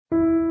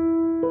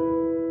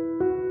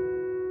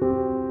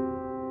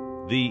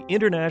The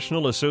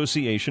International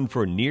Association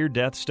for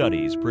Near-Death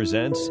Studies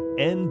presents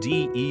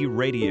NDE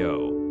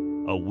Radio,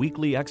 a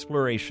weekly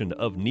exploration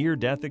of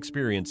near-death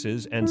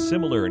experiences and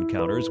similar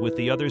encounters with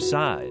the other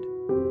side.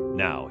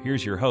 Now,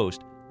 here's your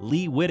host,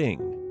 Lee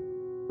Witting.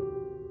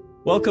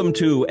 Welcome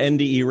to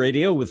NDE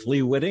Radio with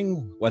Lee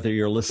Witting, whether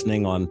you're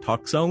listening on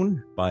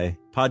TalkZone, by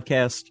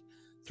podcast,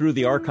 through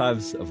the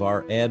archives of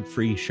our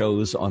ad-free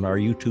shows on our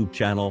YouTube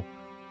channel,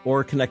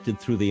 or connected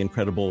through the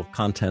incredible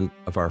content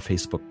of our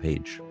Facebook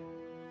page.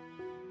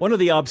 One of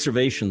the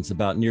observations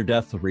about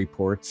near-death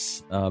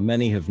reports,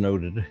 many have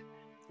noted,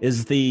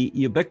 is the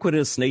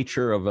ubiquitous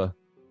nature of a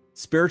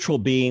spiritual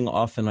being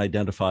often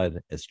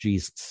identified as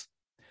Jesus.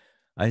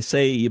 I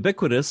say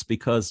ubiquitous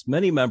because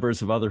many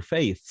members of other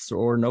faiths,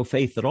 or no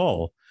faith at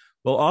all,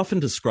 will often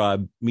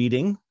describe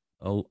meeting,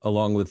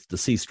 along with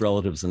deceased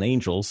relatives and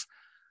angels,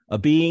 a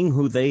being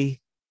who they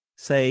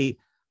say,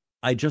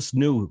 I just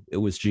knew it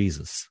was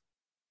Jesus.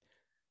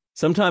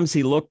 Sometimes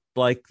he looked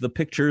like the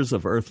pictures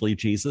of earthly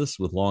Jesus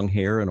with long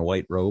hair and a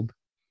white robe.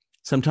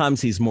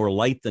 Sometimes he's more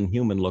light than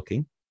human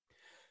looking.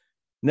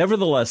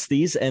 Nevertheless,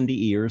 these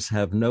NDEers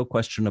have no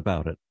question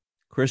about it.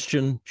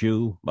 Christian,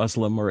 Jew,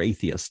 Muslim, or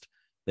atheist,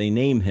 they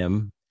name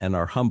him and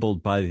are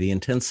humbled by the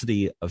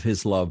intensity of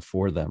his love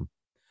for them.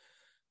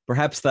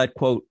 Perhaps that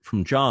quote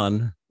from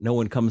John, "No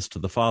one comes to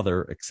the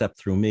Father except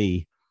through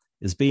me,"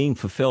 is being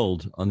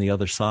fulfilled on the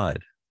other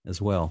side as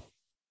well.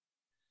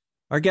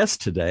 Our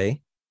guest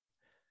today,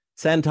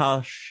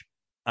 Santosh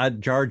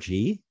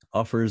Acharjee,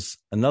 offers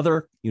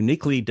another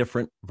uniquely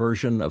different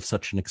version of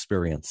such an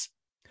experience.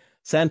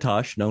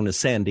 Santosh, known as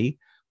Sandy,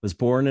 was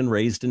born and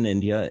raised in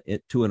India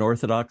to an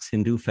orthodox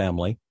Hindu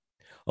family.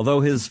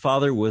 Although his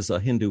father was a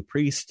Hindu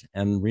priest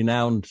and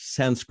renowned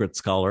Sanskrit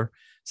scholar,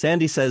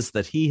 Sandy says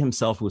that he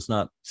himself was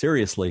not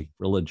seriously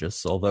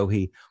religious, although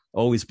he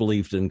always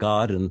believed in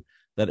God and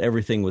that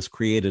everything was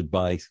created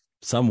by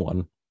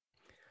someone.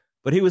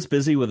 But he was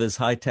busy with his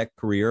high-tech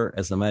career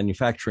as a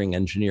manufacturing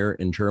engineer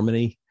in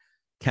Germany,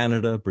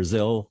 Canada,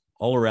 Brazil,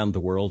 all around the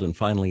world, and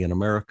finally in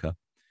America.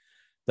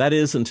 That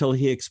is, until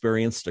he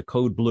experienced a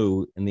code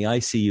blue in the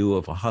ICU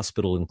of a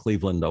hospital in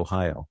Cleveland,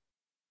 Ohio.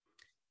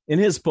 In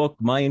his book,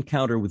 My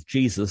Encounter with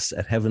Jesus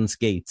at Heaven's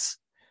Gates,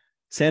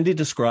 Sandy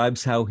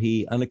describes how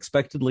he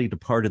unexpectedly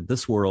departed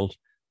this world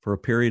for a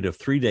period of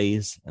 3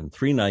 days and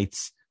 3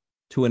 nights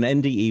to an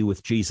NDE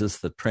with Jesus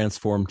that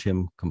transformed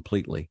him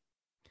completely.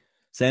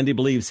 Sandy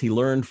believes he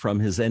learned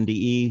from his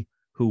NDE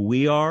who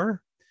we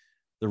are,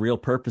 the real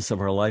purpose of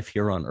our life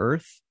here on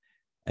earth,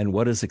 and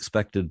what is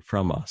expected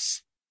from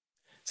us.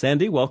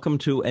 Sandy, welcome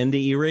to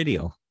NDE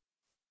Radio.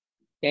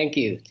 Thank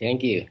you.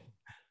 Thank you.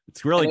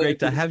 It's really great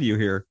to have you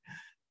here.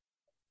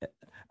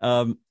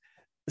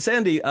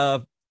 Sandy,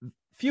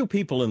 few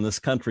people in this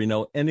country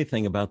know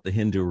anything about the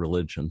Hindu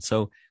religion.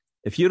 So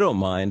if you don't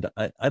mind,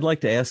 I'd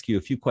like to ask you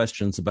a few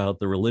questions about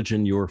the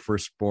religion you were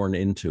first born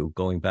into,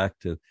 going back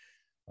to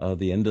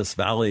the Indus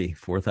Valley,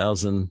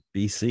 4000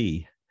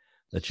 BC,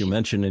 that you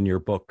mentioned in your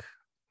book.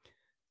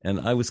 And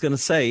I was going to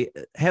say,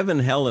 heaven,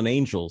 hell, and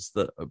angels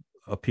that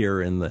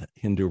appear in the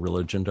Hindu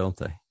religion, don't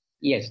they?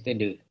 Yes, they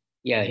do.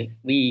 Yeah,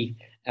 we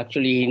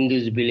actually,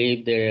 Hindus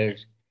believe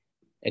there's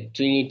a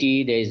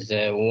Trinity. There's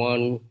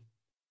one.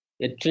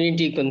 The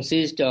Trinity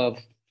consists of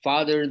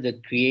Father, the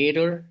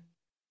Creator,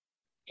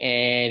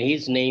 and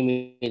his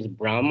name is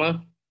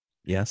Brahma.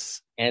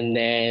 Yes. And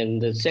then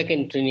the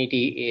second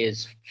Trinity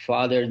is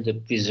Father, the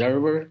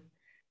Preserver.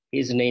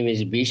 His name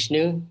is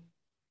Vishnu.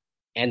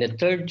 And the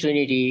third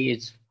Trinity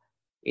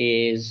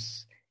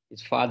is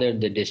Father,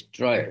 the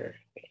Destroyer,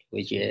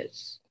 which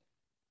is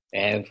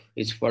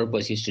his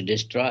purpose is to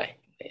destroy.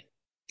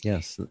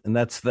 Yes, and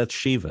that's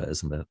Shiva,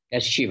 isn't it?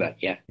 That's Shiva.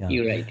 Yeah,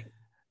 you're right.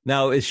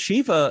 Now, is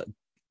Shiva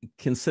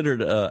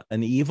considered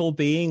an evil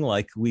being,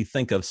 like we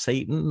think of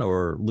Satan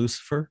or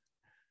Lucifer,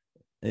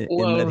 in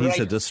that he's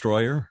a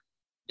destroyer?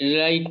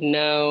 Right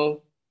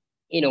now,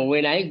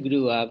 when I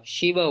grew up,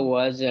 Shiva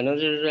was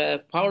another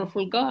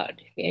powerful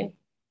god. Okay?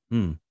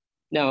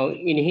 Now,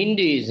 in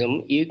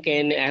Hinduism, you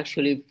can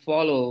actually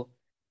follow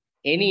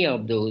any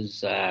of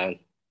those.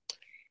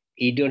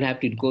 You don't have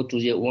to go to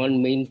the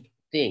one main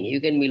thing. You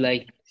can be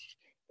like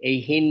a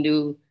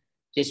Hindu,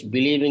 just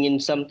believing in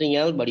something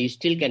else, but you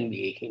still can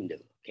be a Hindu.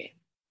 Okay,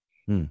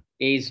 There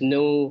is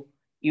no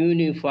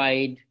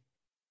unified,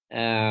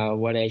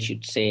 what I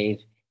should say,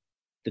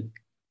 the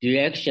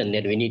direction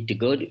that we need to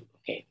go to.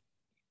 Okay,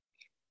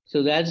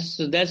 so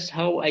that's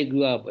how I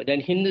grew up.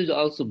 Then Hindus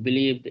also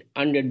believed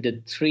under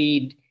the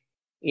three,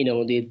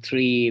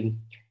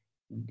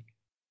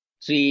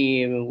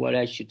 what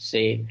I should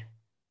say,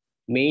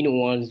 main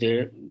ones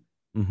there.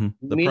 The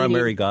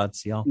primary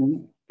gods, yeah.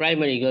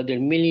 Primary god. There are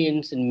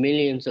millions and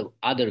millions of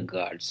other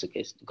gods.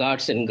 Okay,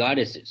 gods and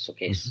goddesses.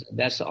 Okay, so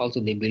that's also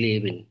they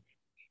believe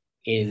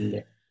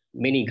in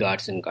many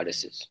gods and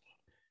goddesses.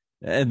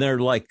 And there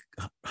are like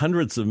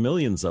hundreds of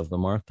millions of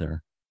them, aren't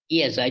there?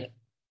 Yes, I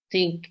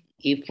think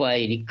if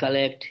I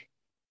recollect,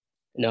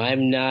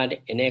 I'm not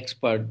an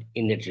expert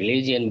in that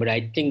religion, but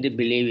I think they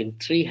believe in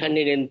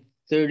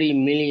 330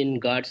 million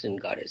gods and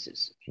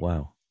goddesses.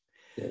 Wow.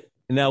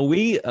 Now,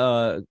 we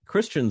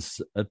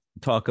Christians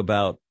talk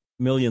about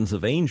millions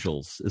of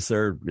angels.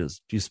 Do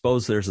you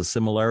suppose there's a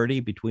similarity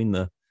between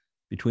the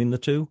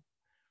two?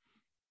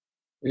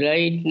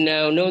 Right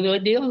now, no,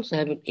 they also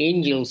have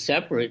angels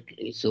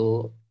separately.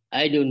 So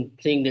I don't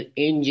think that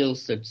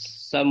angels are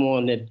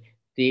someone that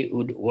they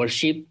would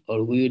worship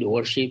or we would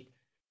worship.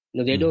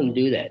 No, they don't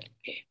do that.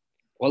 Okay?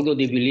 Although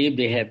they believe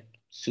they have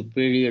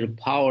superior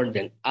power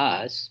than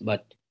us,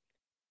 but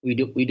we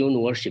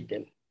don't worship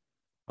them.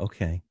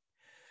 Okay.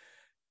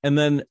 And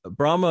then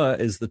Brahma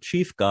is the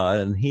chief god,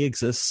 and he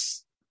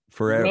exists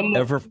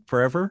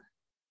forever.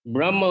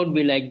 Brahma would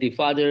be like the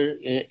father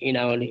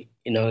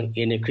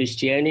in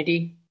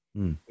Christianity.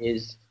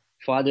 His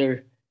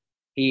father,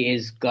 he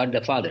is God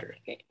the Father.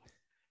 Okay.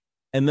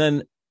 And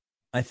then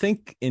I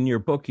think in your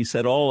book you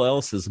said all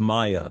else is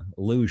Maya,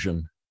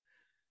 illusion.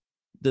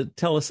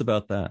 Tell us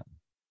about that.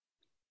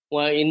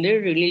 Well, in their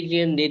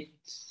religion, they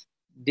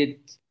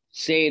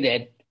say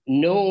that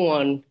no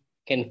one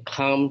can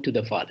come to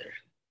the Father.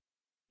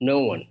 No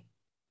one.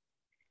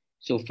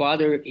 So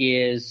Father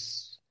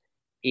is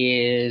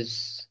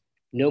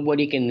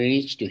nobody can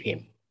reach to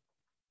him.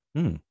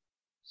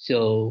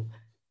 So,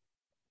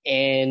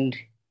 and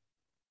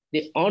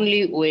the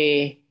only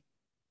way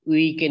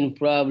we can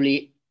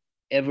probably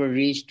ever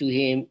reach to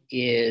him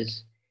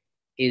is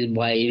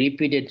by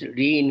repeated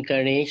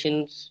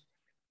reincarnations,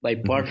 by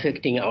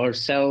perfecting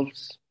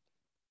ourselves,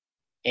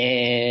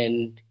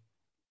 and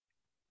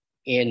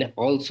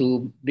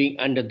also being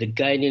under the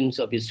guidance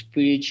of a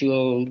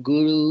spiritual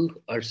guru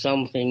or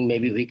something.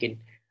 Maybe we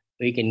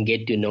can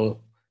get to know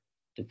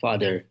the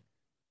Father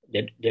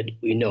that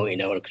we know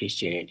in our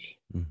Christianity.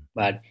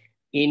 But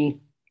in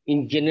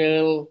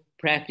general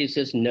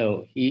practices,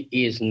 no, he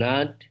is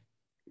not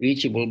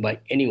reachable by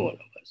any one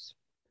of us.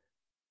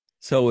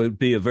 So it'd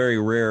be a very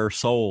rare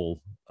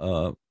soul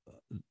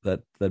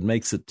that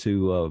makes it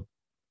to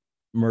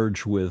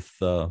merge with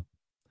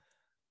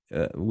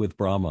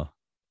Brahma.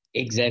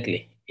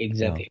 Exactly.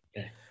 Yeah.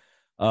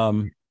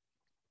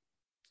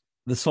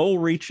 The soul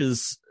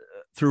reaches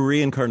through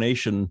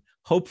reincarnation.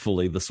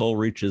 Hopefully, the soul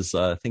reaches.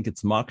 I think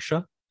it's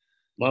moksha.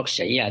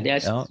 Moksha, yeah,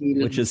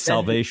 which is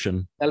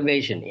salvation.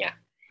 Salvation, yeah.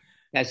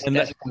 That's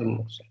moksha.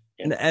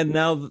 Yeah. And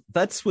now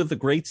that's with the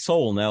great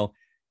soul. Now,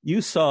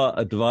 you saw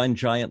a divine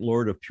giant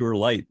lord of pure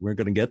light. We're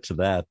going to get to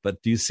that,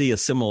 but do you see a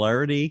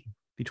similarity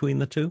between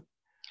the two?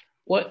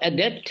 Well, at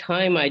that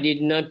time, I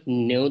did not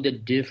know the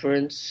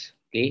difference.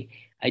 Okay,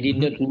 I did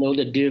not know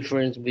the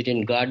difference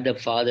between God the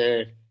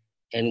Father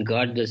and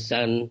God the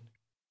Son,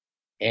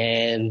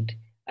 and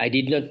I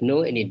did not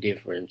know any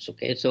difference.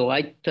 Okay, so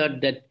I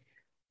thought that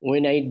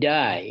when I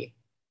die,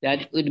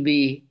 that would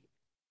be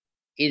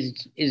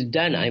is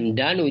done. I'm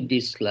done with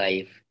this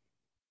life,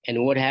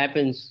 and what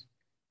happens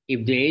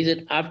if there is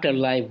an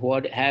afterlife?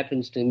 What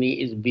happens to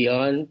me is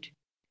beyond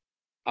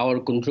our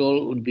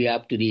control. Would be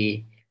up to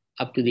the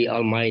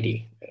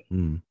Almighty.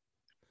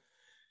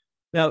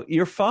 Now,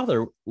 your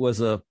father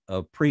was a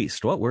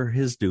priest. What were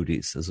his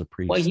duties as a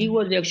priest? Well, he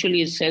was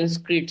actually a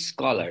Sanskrit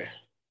scholar.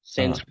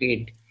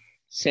 Sanskrit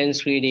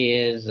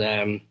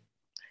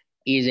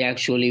is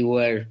actually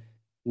where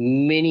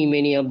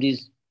many of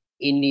these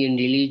Indian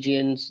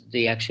religions,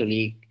 they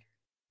actually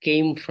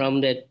came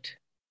from that,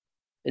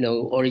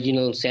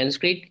 original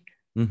Sanskrit.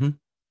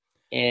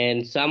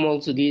 And some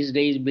also these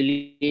days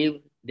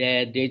believe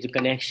that there's a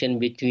connection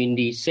between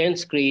the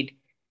Sanskrit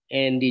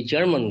and the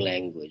German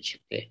language.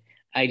 Okay?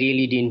 I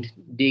really didn't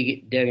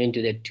dig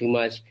into that too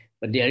much,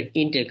 but they are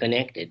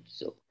interconnected.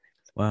 So,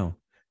 wow.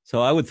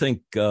 So I would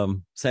think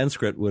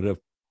Sanskrit would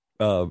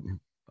have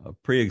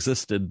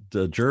pre-existed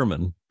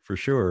German for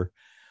sure.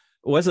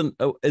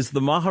 Is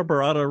the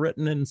Mahabharata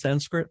written in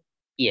Sanskrit?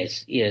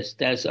 Yes.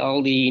 That's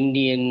all the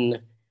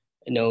Indian,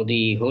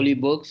 the holy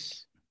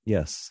books.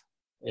 Yes.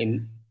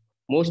 And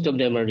most of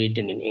them are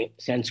written in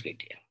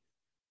Sanskrit. Yeah.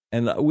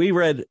 And we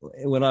read,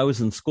 when I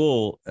was in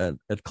school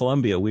at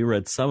Columbia, we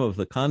read some of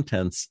the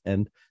contents,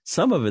 and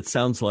some of it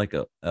sounds like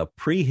a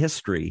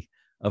prehistory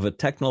of a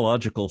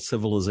technological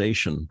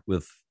civilization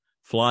with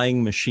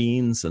flying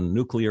machines and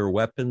nuclear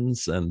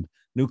weapons and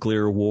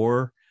nuclear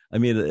war. I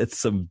mean, it's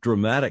some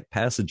dramatic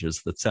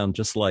passages that sound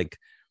just like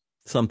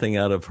something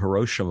out of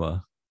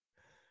Hiroshima.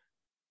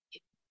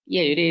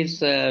 Yeah, it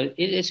is.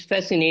 It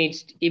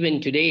fascinates,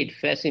 even today, it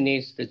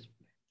fascinates the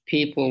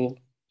people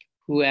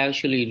who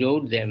actually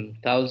wrote them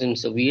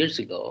thousands of years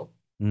ago.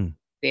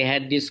 They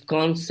had this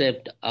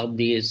concept of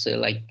these,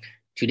 like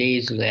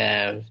today's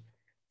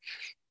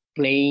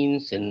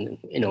planes and,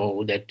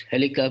 that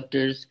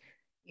helicopters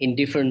in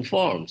different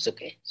forms.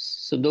 Okay.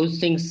 So those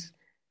things,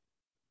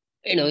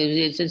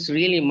 it's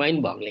really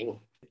mind-boggling.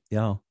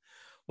 Yeah.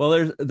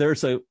 Well,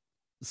 there's a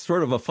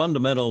sort of a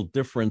fundamental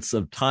difference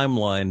of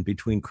timeline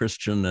between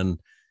Christian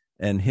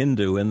and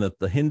Hindu, in that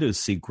the Hindus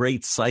see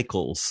great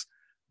cycles,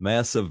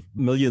 massive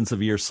millions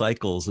of year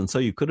cycles. And so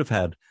you could have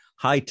had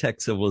high-tech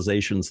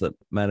civilizations that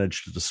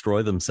managed to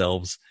destroy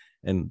themselves.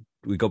 And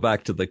we go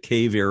back to the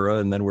cave era,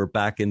 and then we're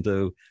back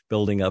into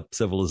building up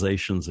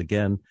civilizations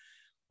again.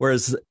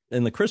 Whereas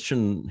in the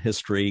Christian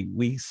history,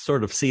 we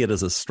sort of see it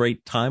as a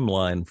straight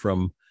timeline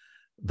from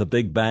the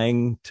Big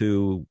Bang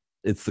to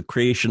it's the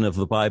creation of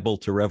the Bible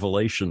to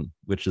Revelation,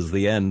 which is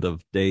the end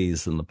of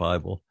days in the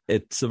Bible.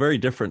 It's a very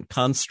different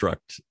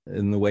construct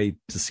in the way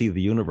to see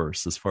the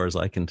universe, as far as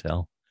I can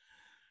tell.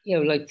 Yeah,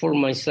 like for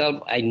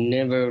myself, I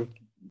never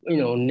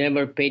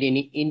paid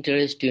any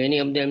interest to any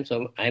of them.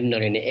 So I'm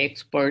not an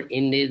expert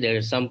in this. There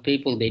are some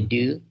people they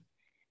do.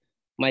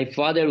 My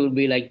father would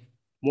be like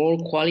more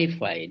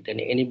qualified than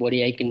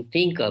anybody I can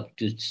think of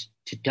to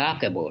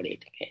talk about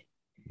it. Okay?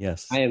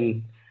 Yes.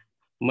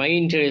 My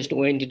interest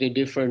went into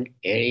different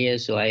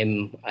areas, so I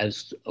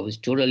was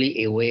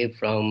totally away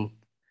from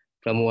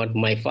what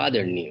my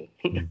father knew.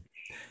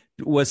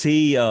 Was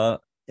he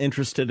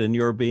interested in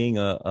your being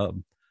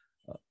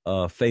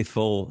a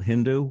faithful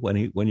Hindu when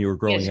you were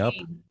growing up?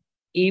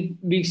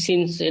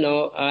 Since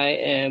I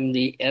am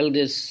the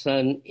eldest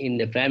son in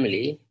the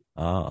family.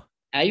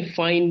 I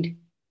find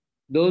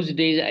those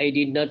days I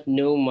did not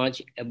know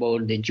much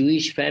about the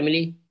Jewish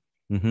family,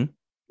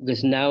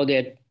 because now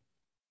that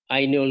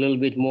I know a little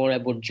bit more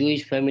about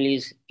Jewish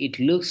families, it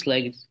looks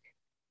like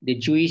the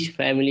Jewish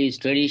family's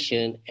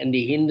tradition and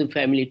the Hindu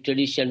family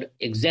tradition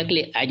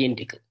exactly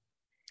identical.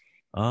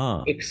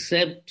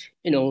 Except,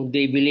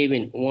 they believe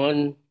in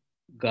one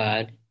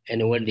God,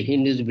 and what the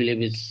Hindus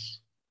believe is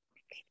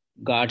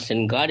gods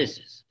and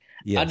goddesses.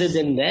 Yes. Other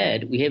than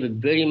that, we have a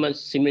very much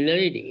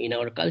similarity in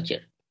our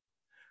culture.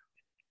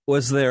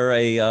 Was there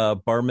a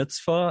bar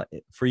mitzvah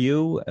for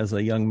you as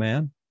a young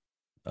man?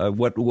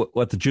 What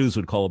the Jews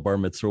would call a bar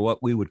mitzvah, or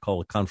what we would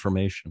call a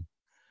confirmation?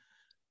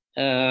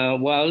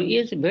 Well,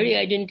 yes, very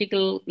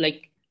identical.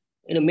 Like,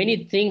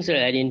 many things are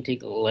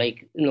identical.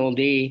 Like,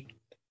 they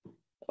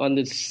on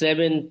the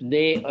 7th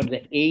day or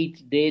the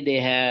 8th day,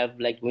 they have,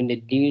 like, when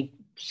the new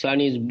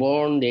son is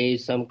born, there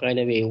is some kind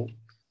of a,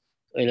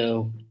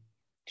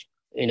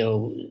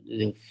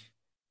 the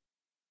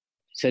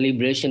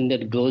celebration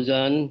that goes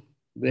on,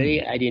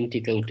 very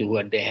identical to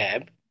what they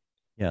have.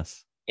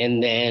 Yes.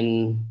 And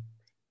then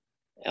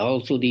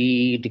also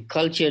the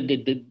culture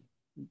that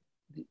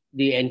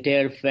the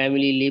entire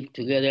family lived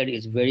together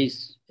is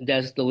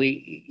that's the way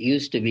it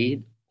used to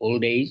be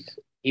old days.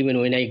 Even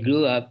when I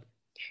grew up,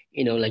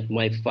 like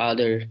my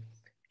father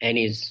and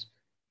his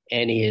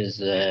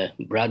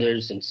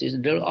brothers and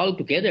sisters, they're all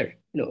together,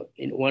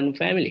 in one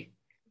family.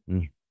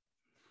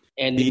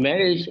 And the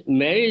marriage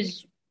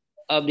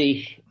of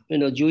the,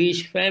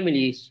 Jewish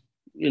families,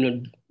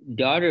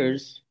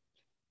 daughters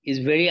is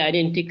very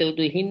identical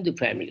to Hindu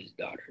families'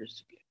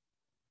 daughters.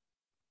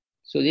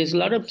 So there's a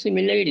lot of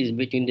similarities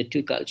between the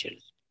two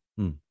cultures.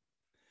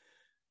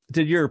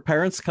 Did your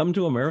parents come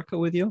to America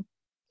with you?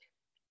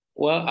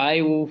 Well,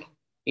 I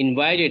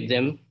invited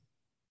them.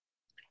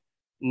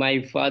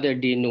 My father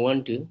didn't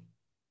want to.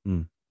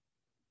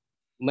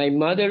 My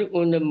mother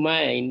wouldn't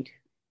mind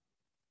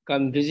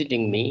come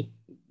visiting me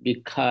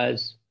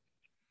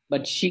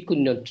but she could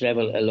not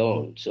travel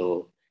alone.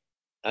 So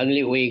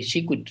only way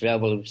she could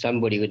travel,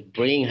 somebody would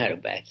bring her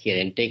back here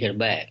and take her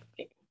back.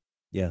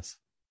 Yes.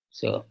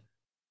 So,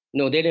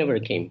 no, they never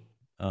came.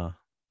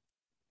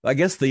 I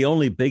guess the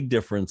only big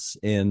difference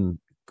in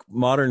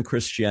modern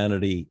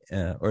Christianity,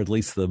 or at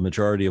least the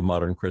majority of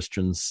modern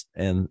Christians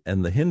and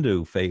the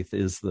Hindu faith,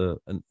 is the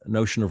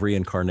notion of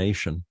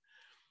reincarnation.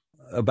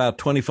 About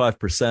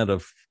 25%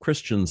 of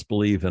Christians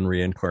believe in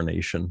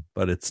reincarnation,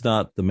 but it's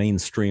not the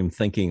mainstream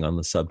thinking on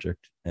the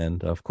subject.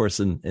 And of course,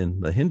 in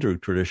the Hindu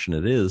tradition,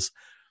 it is.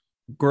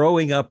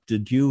 Growing up,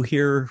 did you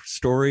hear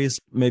stories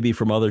maybe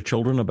from other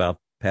children about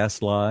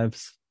past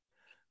lives?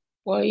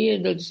 Well, yeah,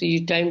 that's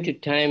time to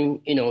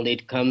time,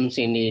 it comes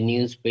in the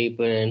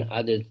newspaper and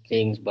other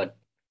things, but,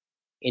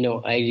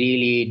 I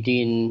really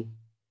didn't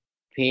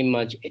pay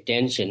much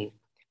attention.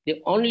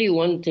 The only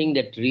one thing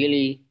that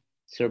really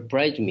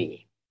surprised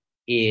me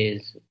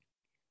is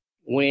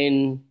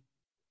when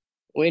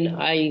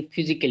I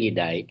physically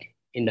died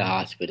in the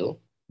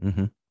hospital.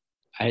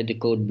 I had the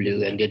code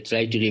blue, and they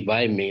tried to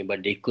revive me,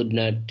 but they could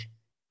not.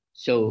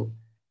 So,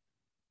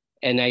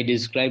 and I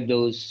described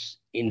those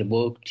in the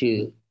book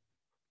too.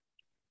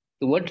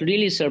 What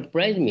really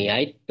surprised me,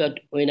 I thought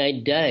when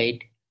I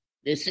died,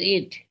 that's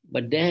it.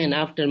 But then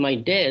after my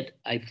death,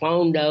 I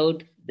found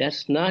out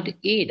that's not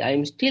it.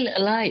 I'm still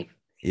alive.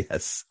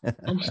 Yes.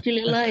 I'm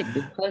still alive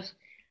because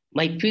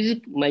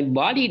my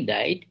body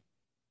died,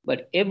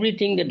 but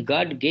everything that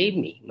God gave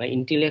me, my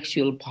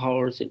intellectual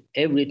powers and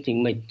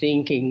everything, my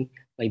thinking,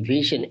 my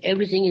vision,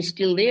 everything is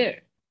still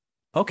there.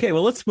 Okay,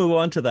 well, let's move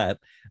on to that.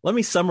 Let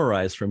me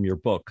summarize from your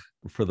book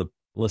for the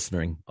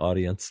listening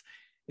audience.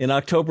 In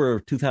October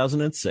of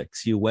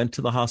 2006, you went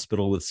to the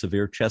hospital with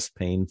severe chest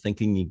pain,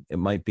 thinking it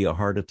might be a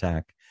heart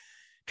attack.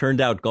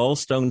 Turned out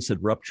gallstones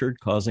had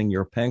ruptured, causing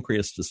your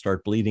pancreas to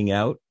start bleeding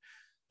out.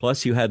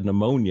 Plus, you had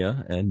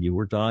pneumonia and you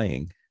were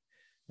dying.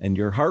 And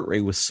your heart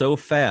rate was so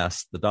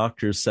fast, the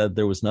doctors said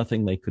there was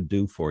nothing they could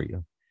do for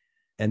you.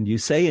 And you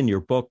say in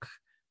your book,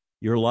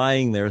 you're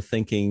lying there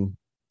thinking,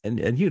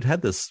 and you'd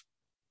had this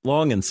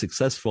long and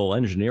successful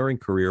engineering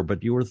career,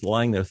 but you were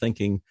lying there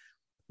thinking,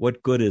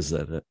 what good is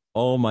it?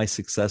 all my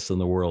success in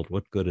the world,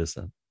 what good is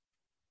it?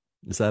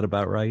 Is that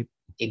about right?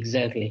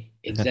 Exactly.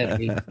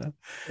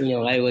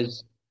 I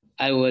was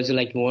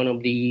like one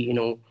of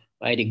the,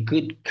 I had a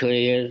good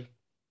career.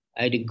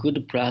 I had a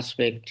good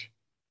prospect.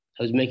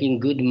 I was making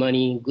good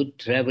money, good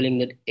traveling,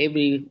 that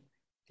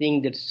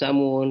everything that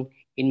someone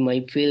in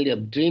my field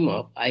of dream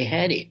of, I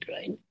had it,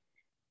 right?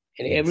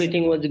 And Yes.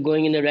 everything was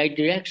going in the right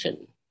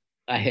direction.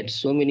 I had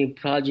so many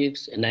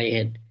projects, and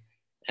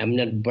I'm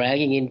not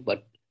bragging it,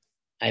 but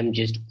I'm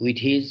just with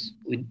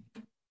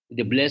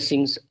the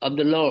blessings of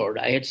the Lord.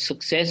 I had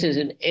successes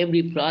in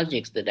every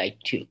project that I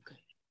took.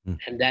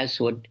 And that's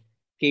what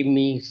gave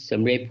me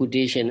some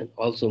reputation,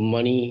 also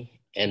money,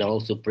 and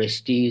also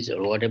prestige,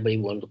 or whatever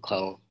you want to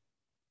call.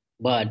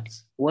 But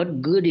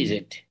what good is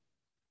it?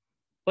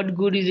 What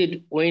good is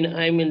it when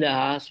I'm in the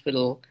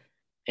hospital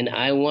and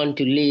I want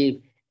to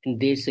leave and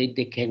they say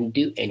they can't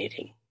do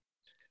anything?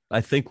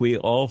 I think we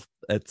all,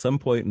 at some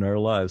point in our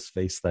lives,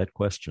 face that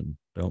question,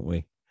 don't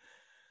we?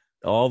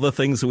 All the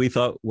things we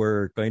thought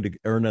were going to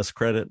earn us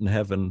credit in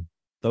heaven,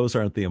 those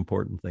aren't the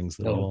important things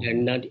at all. No, they're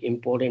not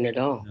important at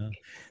all. Yeah.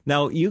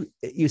 Now, you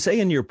say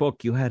in your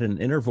book you had an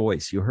inner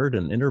voice. You heard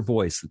an inner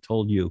voice that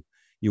told you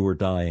you were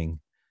dying.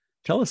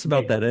 Tell us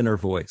about that inner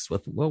voice.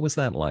 What was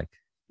that like?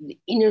 The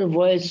inner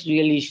voice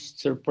really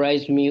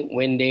surprised me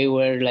when they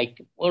were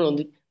like,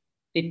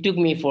 they took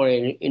me for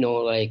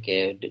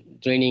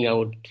draining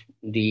out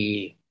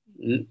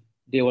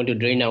they want to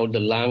drain out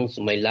the lungs.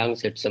 My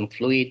lungs had some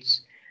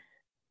fluids,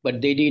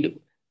 but they did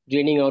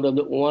draining out of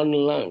the one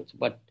lungs.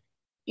 But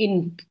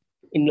in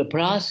the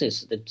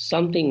process, that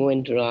something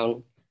went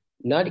wrong,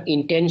 not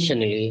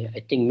intentionally.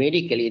 I think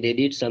medically they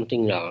did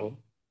something wrong,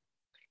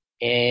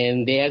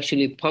 and they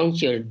actually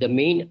punctured the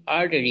main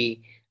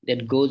artery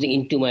that goes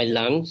into my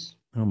lungs.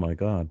 Oh my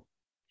God!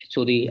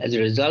 So as a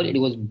result, it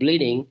was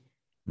bleeding,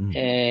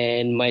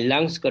 and my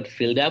lungs got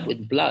filled up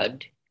with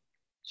blood,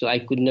 so I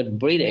could not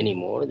breathe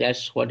anymore.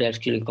 That's what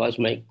actually caused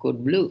my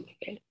code blue.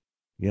 Okay?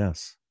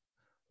 Yes.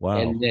 Wow.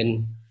 And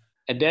then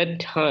at that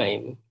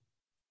time,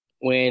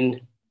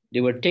 when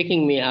they were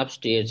taking me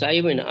upstairs, I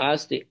even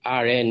asked the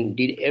RN,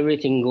 did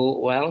everything go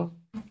well?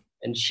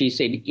 And she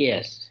said,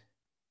 yes.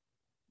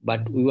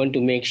 But we want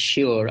to make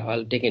sure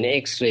I'll take an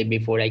X-ray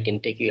before I can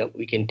take you up.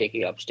 We can take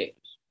you upstairs.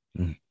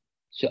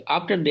 So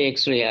after the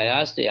X-ray, I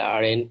asked the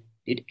RN,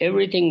 did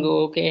everything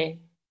go okay?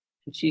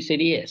 And she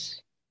said,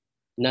 yes,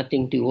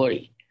 nothing to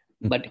worry.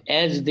 But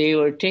as they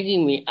were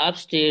taking me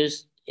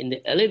upstairs in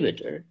the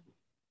elevator,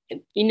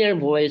 an inner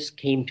voice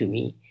came to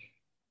me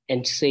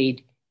and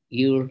said,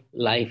 your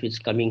life is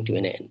coming to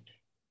an end.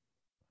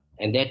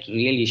 And that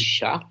really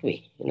shocked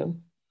me,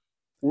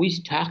 Who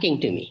is talking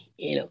to me,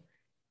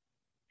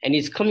 And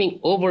it's coming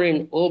over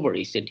and over.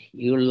 He said,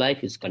 your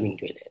life is coming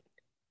to an end.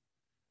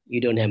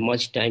 You don't have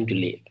much time to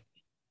live.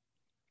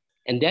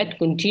 And that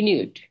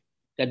continued,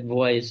 that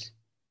voice,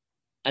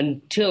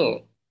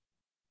 until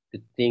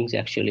the things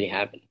actually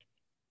happened.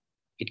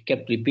 It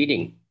kept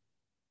repeating.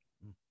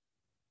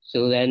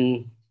 So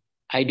then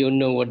I don't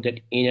know what that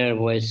inner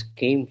voice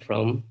came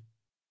from,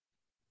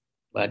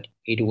 but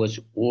it was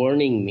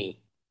warning me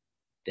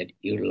that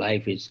your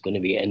life is going to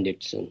be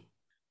ended soon.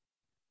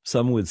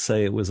 Some would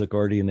say it was a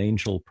guardian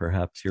angel,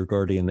 perhaps your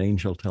guardian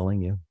angel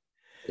telling you.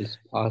 It's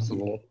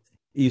possible.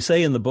 You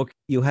say in the book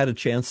you had a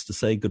chance to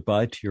say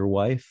goodbye to your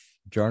wife,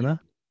 Jarna?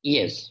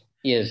 Yes.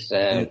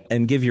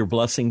 And give your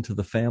blessing to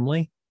the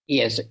family?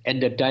 Yes,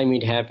 at the time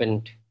it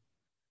happened,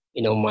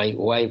 my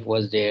wife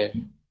was there,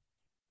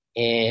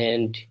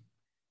 and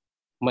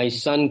my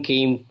son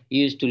came. He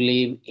used to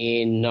live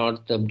in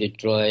north of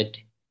Detroit,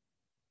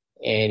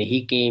 and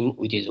he came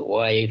with his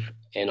wife,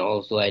 and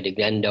also I had a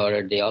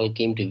granddaughter. They all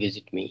came to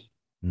visit me.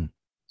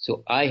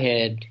 So I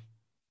had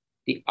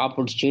the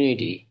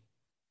opportunity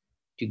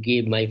to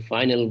give my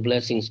final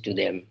blessings to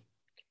them.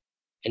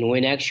 And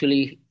when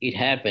actually it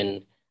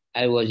happened,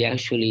 I was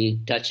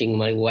actually touching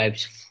my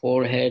wife's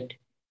forehead,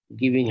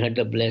 giving her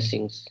the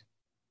blessings.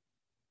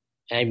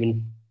 I've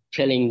been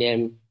telling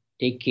them,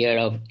 take care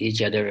of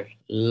each other,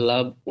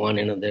 love one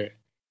another.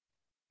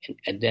 And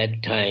at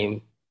that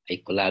time,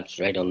 I collapsed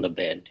right on the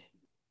bed.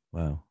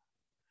 Wow.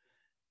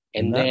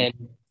 And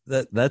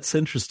that's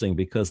interesting,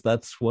 because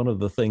that's one of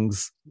the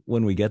things,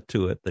 when we get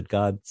to it, that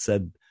God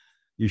said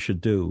you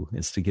should do,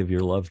 is to give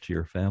your love to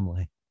your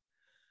family.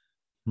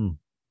 And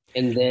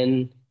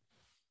then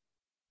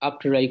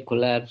after I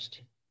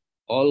collapsed,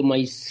 all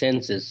my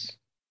senses,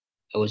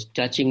 I was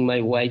touching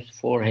my wife's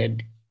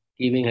forehead,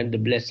 giving her the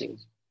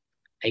blessings.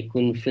 I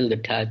couldn't feel the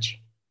touch.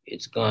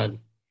 It's gone.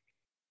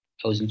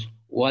 I was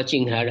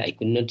watching her. I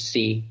could not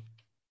see.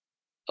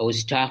 I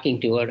was talking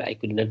to her. I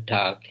could not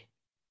talk.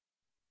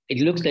 It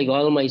looks like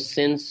all my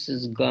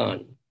senses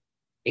gone,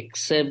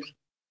 except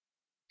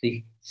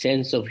the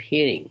sense of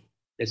hearing.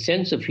 The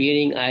sense of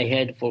hearing I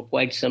had for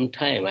quite some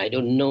time. I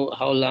don't know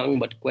how long,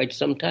 but quite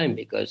some time,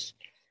 because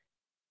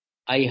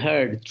I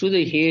heard through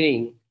the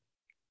hearing,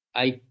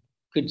 I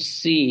could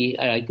see,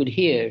 or I could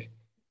hear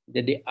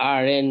that the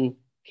RN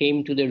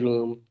came to the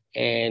room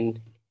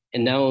and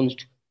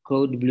announced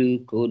code blue,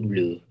 code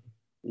blue.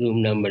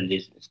 room number,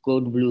 this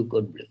code blue,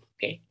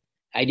 okay?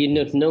 I did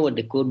not know what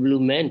the code blue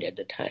meant at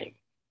the time.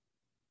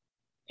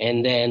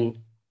 And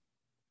then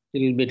a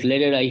little bit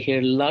later, I hear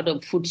a lot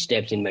of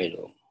footsteps in my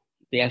room.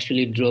 They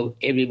actually drove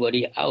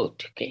everybody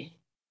out, okay,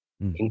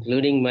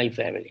 including my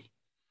family.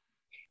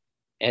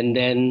 And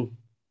then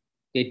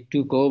they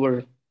took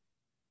over.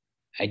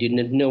 I did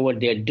not know what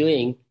they're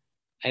doing.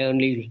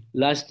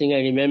 Last thing I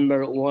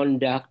remember, one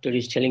doctor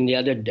is telling the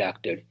other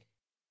doctor,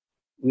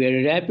 we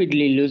are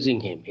rapidly losing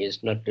him.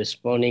 He's not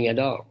responding at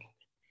all.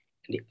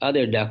 And the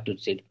other doctor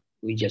said,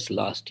 we just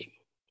lost him.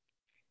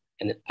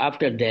 And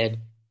after that,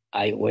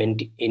 I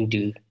went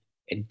into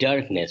a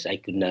darkness. I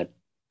could not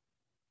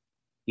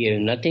hear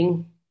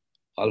nothing.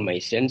 All my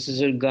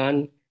senses are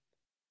gone.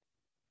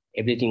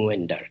 Everything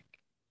went dark.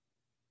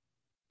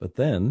 But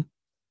then,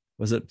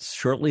 was it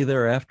shortly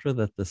thereafter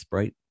that this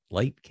bright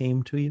light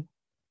came to you?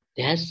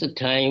 That's the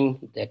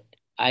time that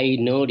I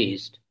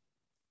noticed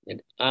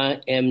that I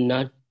am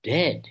not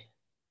dead.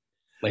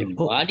 My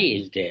body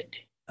is dead.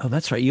 Oh,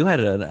 that's right. You had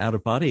an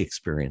out-of-body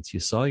experience. You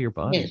saw your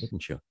body, yes,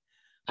 didn't you?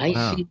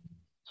 I see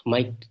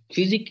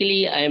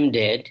physically I am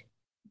dead,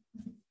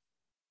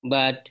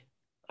 but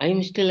I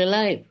am still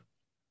alive.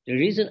 The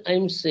reason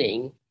I'm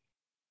saying,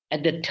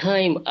 at the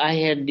time I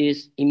had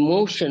these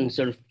emotions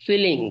or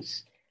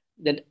feelings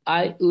that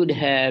I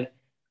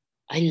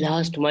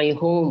lost my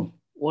home.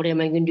 What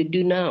am I going to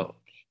do now?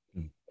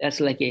 That's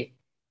like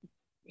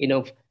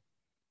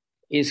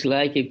it's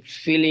like a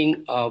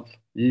feeling of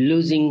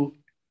losing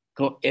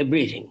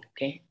everything,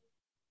 okay?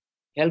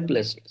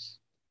 Helplessness.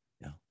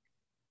 Yeah.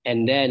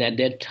 And then at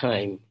that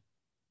time,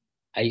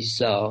 I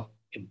saw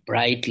a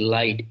bright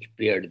light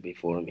appeared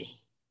before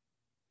me.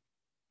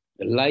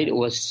 The light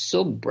was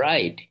so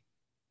bright.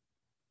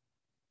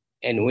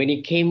 And when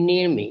it came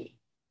near me,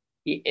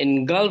 he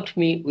engulfed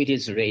me with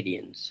his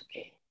radiance,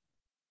 okay?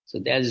 So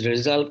as a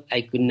result,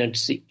 I could not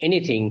see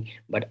anything,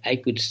 but I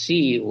could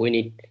see when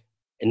it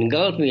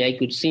engulfed me, I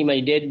could see my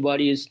dead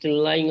body is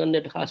still lying on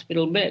that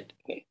hospital bed.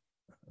 Okay?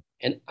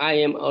 And I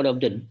am out of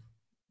the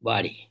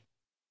body.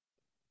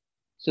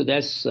 So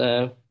that's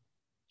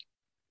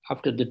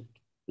after the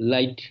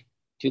light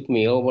took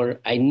me over.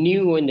 I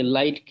knew when the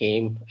light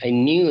came, I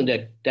knew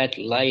that that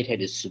light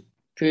had a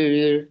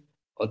superior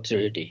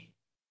authority.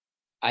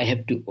 I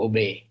have to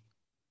obey.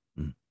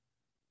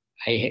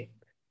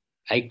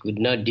 I could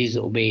not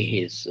disobey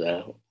his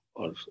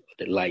or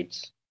the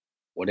lights,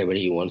 whatever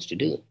he wants to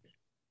do.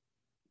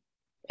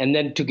 And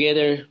then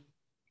together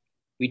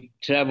we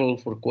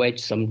traveled for quite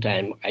some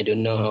time. I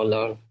don't know how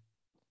long.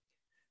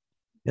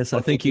 Yes,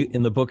 I think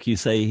in the book you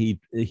say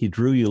he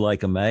drew you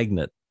like a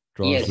magnet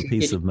draws a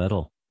piece of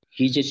metal.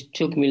 He just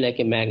took me like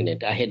a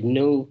magnet. I had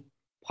no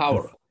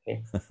power.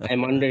 Okay?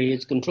 I'm under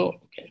his control.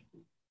 Okay.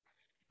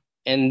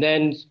 And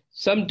then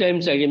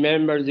sometimes I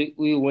remember that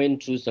we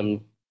went through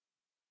some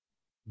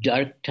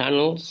dark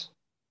tunnels.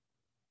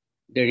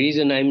 The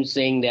reason I'm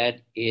saying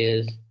that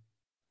is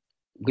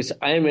because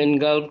I'm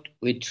engulfed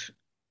with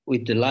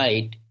the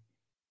light.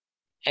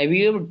 Have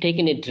you ever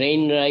taken a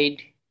train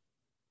ride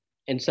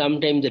and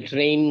sometimes the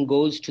train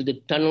goes to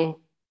the tunnel?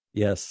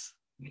 Yes.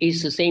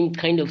 It's the same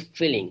kind of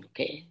feeling,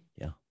 okay?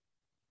 Yeah.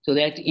 So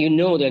that you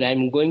know that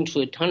I'm going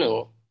through a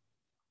tunnel,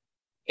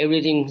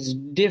 everything's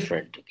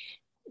different, okay?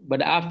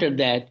 But after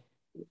that,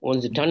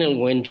 once the tunnel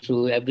went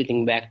through,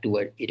 everything back to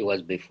where it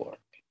was before.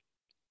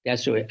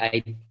 That's where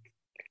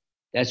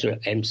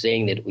I'm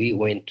saying that we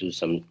went to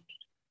some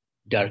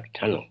dark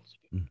tunnels.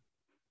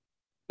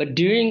 But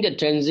during the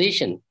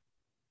transition,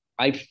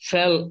 I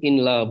fell in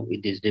love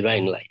with this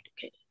divine light.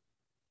 Okay?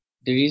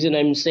 The reason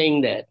I'm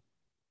saying that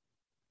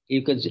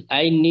is because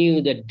I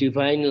knew that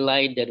divine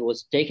light that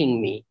was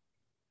taking me,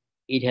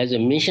 it has a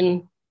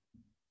mission,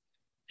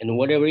 and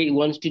whatever it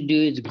wants to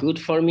do is good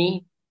for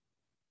me.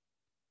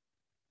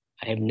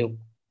 I have no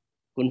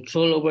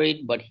control over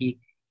it, but he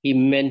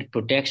meant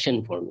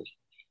protection for me.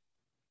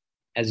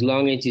 As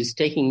long as he's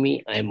taking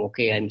me, I'm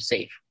okay, I'm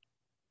safe.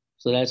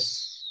 So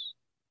that's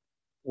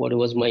what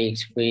was my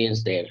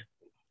experience there.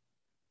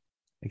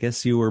 I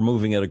guess you were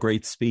moving at a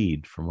great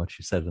speed from what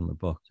you said in the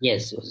book.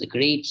 Yes, it was a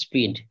great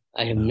speed.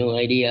 I have no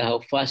idea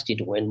how fast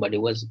it went, but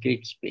it was a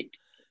great speed.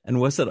 And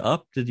was it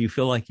up? Did you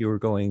feel like you were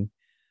going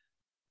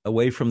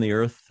away from the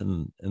earth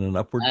in an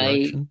upward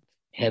direction?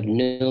 I have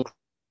no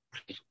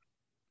clue,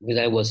 because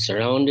I was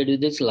surrounded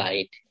with this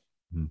light,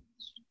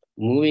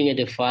 moving at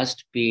a fast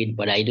speed,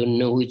 but I don't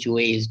know which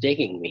way it's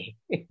taking me.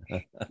 Is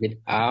it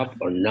up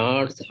or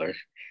north or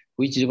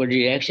whichever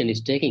direction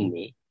it's taking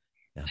me?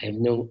 Yeah. I have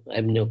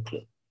no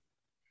clue.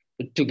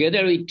 But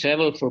together we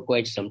traveled for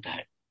quite some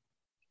time.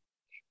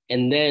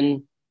 And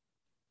then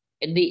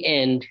at the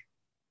end,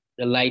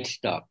 the light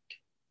stopped.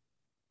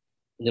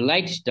 The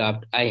light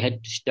stopped, I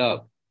had to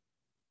stop.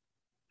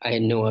 I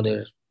had no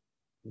other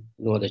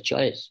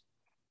choice.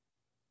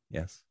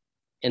 Yes.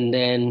 And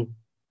then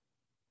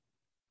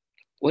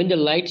when the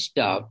light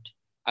stopped,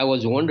 I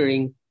was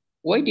wondering,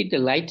 why did the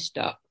light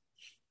stop?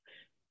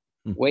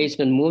 Why it's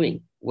not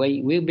moving?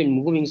 Why we've been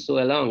moving so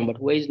long, but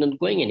why it's not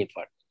going any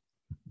further?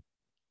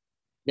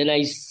 Then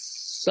I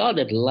saw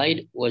that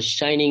light was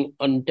shining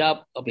on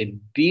top of a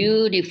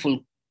beautiful,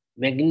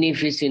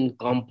 magnificent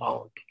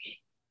compound.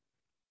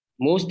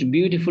 Most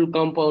beautiful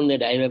compound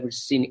that I've ever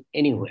seen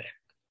anywhere.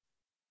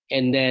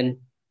 And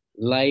then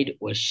light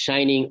was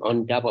shining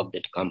on top of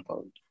that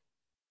compound.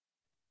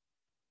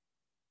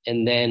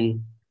 And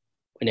then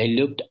when I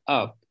looked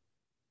up,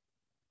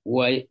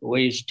 where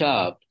it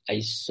stopped,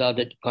 I saw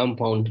that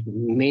compound,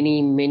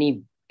 many,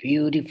 many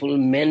beautiful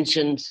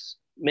mansions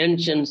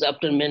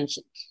after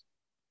mansions.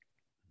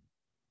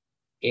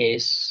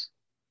 Is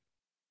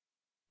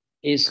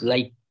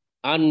like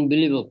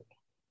unbelievable.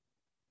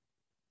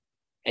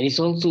 And it's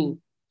also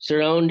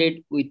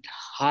surrounded with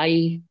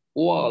high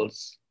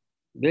walls,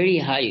 very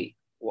high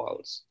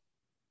walls.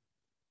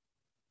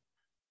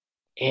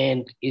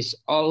 And it's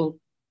all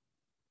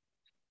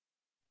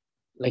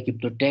like a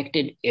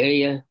protected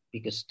area,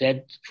 because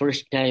that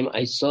first time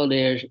I saw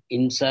there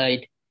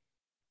inside,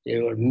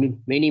 there were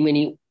many,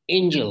 many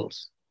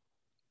angels.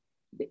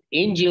 The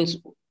angels,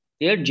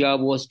 their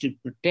job was to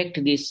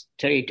protect this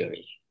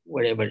territory,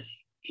 wherever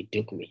it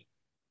took me.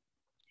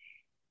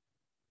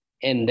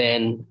 And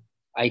then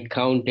I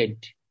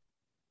counted,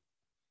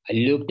 I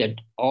looked at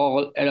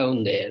all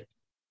around there.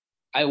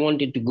 I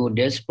wanted to go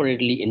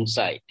desperately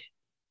inside,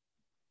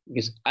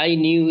 because I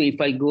knew if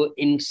I go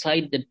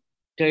inside the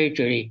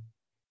territory,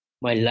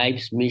 my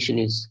life's mission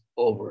is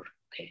over.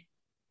 Okay,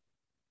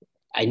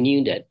 I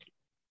knew that.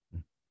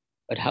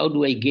 But how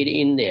do I get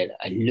in there?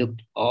 I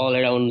looked all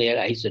around there.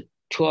 I saw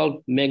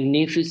 12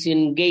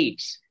 magnificent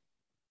gates,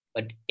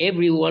 but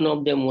every one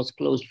of them was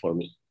closed for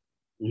me.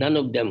 None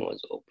of them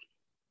was open.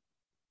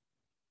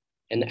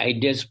 And I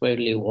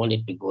desperately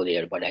wanted to go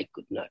there, but I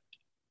could not.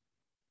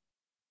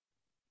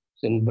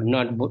 So, but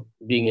not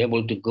being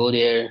able to go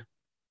there,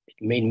 it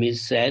made me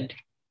sad.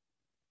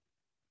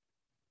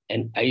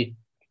 And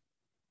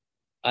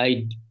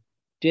I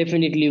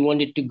definitely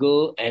wanted to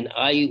go, and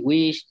I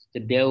wished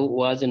that there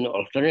was an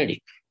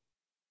alternative.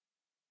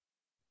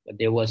 But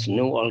there was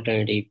no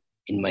alternative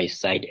in my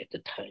sight at the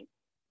time.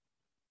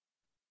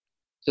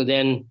 So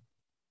then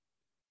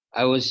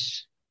I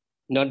was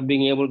not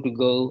being able to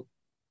go.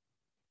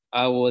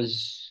 I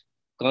was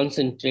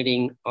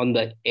concentrating on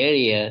the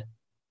area.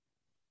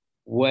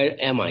 Where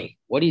am I?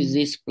 What is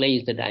this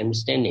place that I'm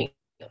standing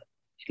on?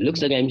 It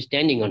looks like I'm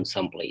standing on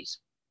some place.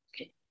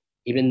 Okay.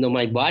 Even though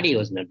my body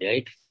was not there,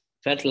 it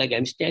felt like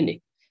I'm standing.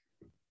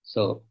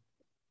 So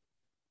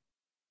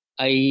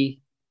I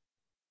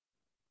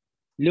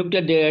looked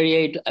at the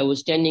area. I was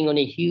standing on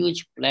a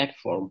huge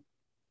platform.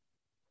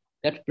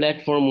 That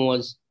platform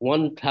was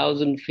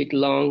 1,000 feet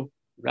long,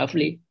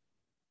 roughly,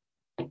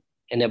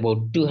 and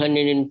about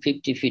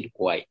 250 feet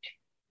wide.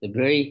 A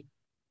very,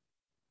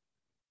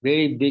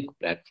 very big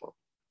platform.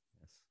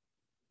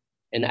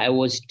 And I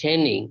was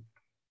standing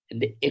at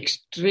the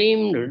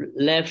extreme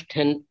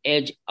left-hand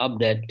edge of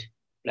that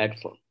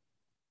platform.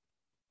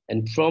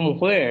 And from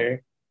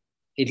where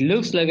it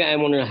looks like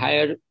I'm on a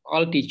higher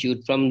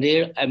altitude, from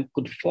there I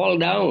could fall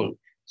down.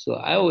 So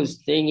I was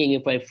thinking,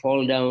 if I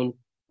fall down,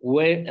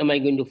 where am I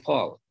going to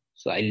fall?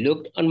 So I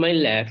looked on my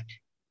left,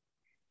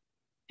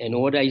 and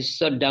what I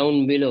saw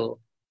down below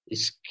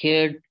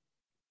scared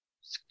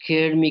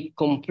me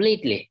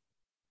completely.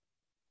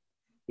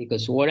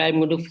 Because what I'm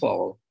going to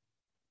fall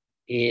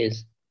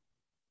is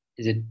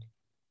it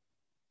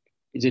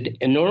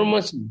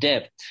enormous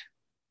depth,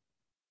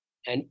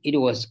 and it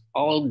was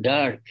all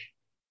dark.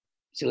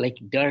 It's like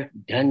dark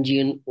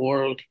dungeon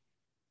world.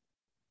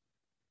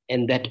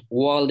 And that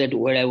wall that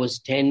where I was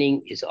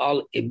standing is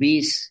all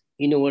abyss.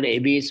 You know what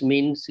abyss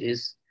means?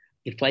 Is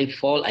if I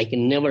fall, I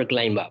can never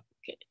climb up.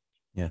 Okay?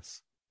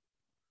 Yes.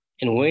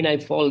 And when I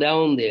fall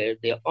down there,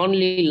 the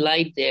only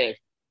light there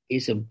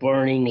is a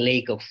burning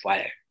lake of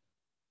fire.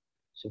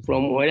 So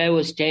from where I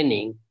was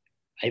standing,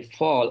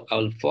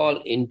 I'll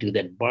fall into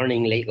that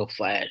burning lake of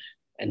fire.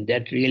 And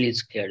that really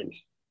scared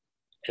me.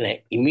 And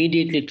I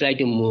immediately tried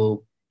to move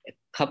a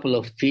couple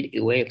of feet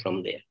away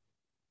from there.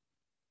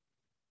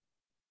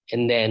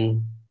 And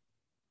then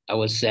I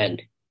was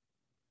sad.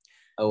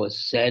 I was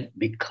sad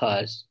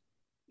because,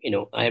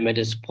 I'm at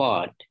a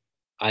spot.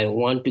 I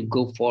want to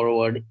go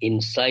forward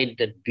inside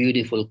that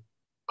beautiful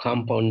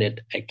compound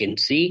that I can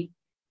see,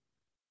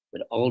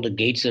 but all the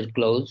gates are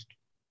closed.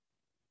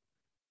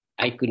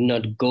 I could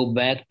not go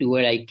back to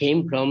where I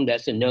came from.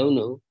 That's a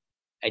no-no.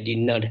 I did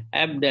not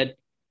have that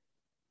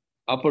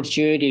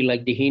opportunity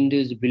like the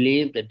Hindus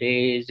believe that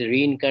there is a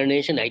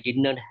reincarnation. I did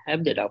not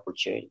have that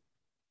opportunity.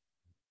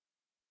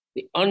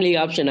 The only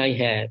option I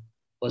had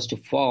was to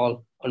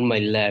fall on my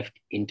left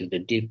into the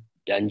deep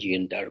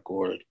dungeon, dark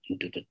world,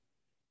 into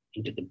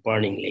the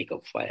burning lake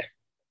of fire.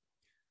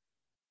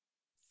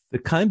 The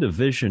kind of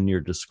vision you're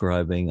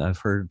describing, I've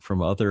heard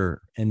from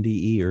other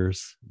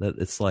NDEers that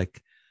it's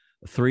like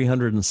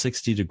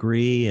 360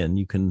 degree, and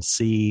you can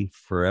see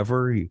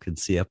forever. You can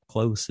see up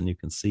close, and you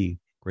can see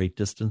great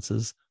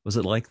distances. Was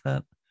it like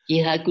that?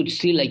 Yeah, I could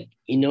see like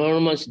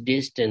enormous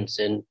distance.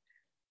 And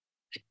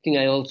I think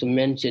I also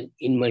mentioned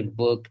in my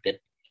book that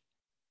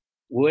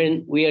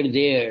when we are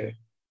there,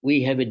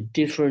 we have a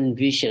different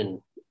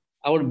vision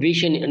our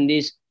vision in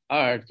this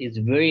earth is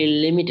very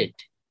limited.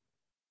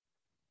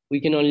 We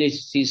can only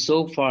see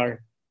so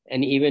far,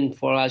 and even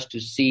for us to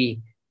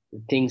see,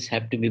 things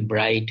have to be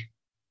bright.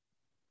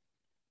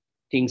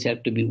 Things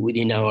have to be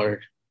within our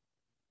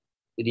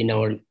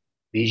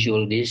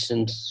visual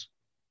distance.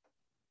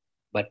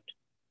 But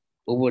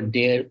over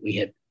there, we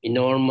have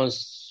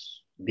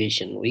enormous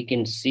vision. We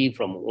can see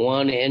from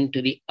one end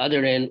to the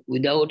other end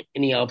without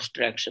any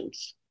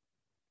abstractions.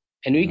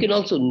 And we can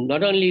also,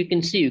 not only you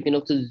can see, you can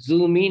also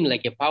zoom in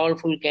like a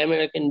powerful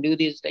camera can do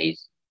these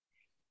days.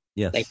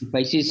 Yes. Like if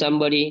I see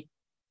somebody,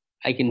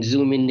 I can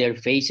zoom in their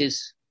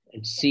faces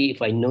and see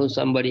if I know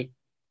somebody.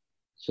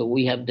 So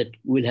we'll have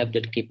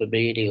that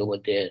capability over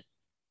there.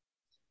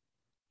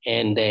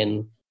 And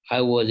then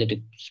I was at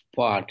a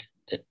spot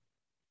that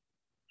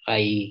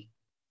I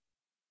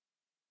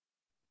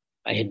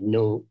had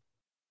no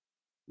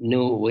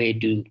way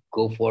to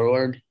go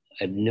forward.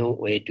 I had no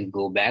way to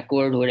go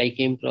backward where I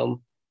came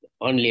from. The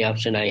only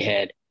option I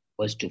had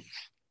was to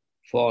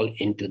fall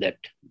into that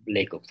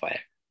lake of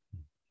fire.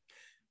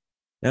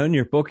 Now, in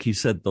your book, you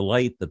said the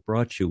light that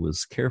brought you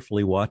was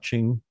carefully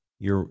watching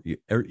your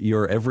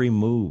every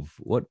move.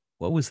 What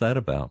was that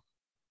about?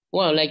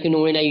 Well, like,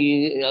 when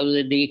I was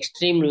at the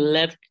extreme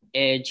left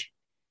edge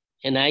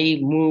and I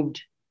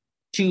moved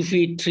 2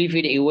 feet, 3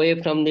 feet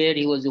away from there,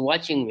 he was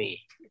watching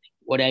me,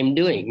 what I'm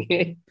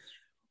doing.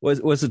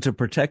 Was it to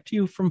protect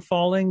you from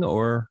falling,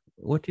 or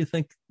what do you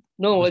think?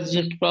 No, it's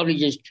probably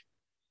just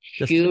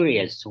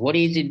curious. What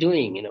is he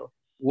doing?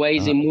 Why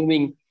is he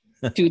moving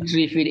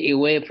 2-3 feet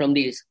away from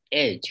this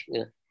edge?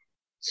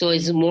 So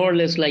it's more or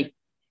less like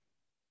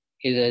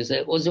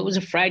it was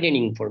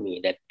frightening for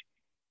me that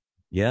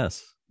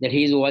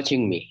he's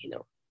watching me.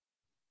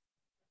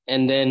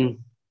 And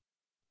then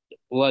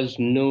was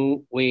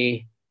no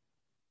way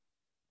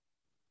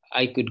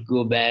I could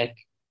go back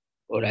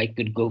or I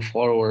could go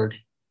forward.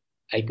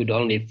 I could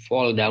only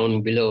fall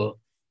down below.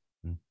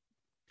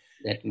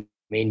 That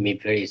made me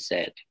very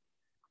sad.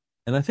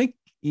 And I think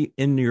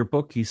in your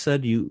book, you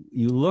said you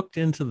looked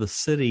into the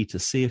city to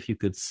see if you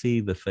could see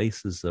the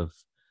faces of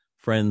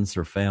friends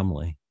or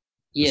family.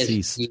 Yes.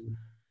 Deceased.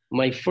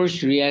 My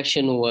first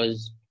reaction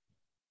was,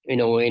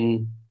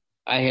 when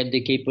I had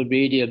the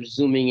capability of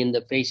zooming in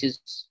the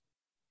faces,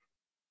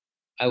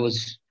 I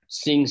was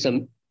seeing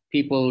some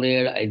people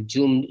there. I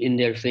zoomed in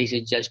their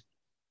faces. Just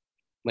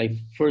my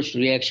first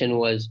reaction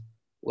was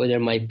whether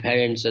my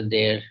parents are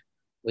there,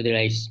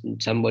 whether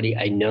somebody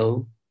I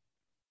know.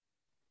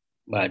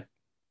 But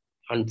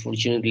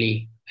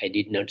unfortunately, I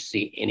did not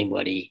see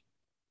anybody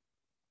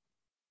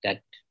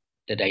that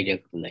I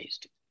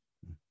recognized.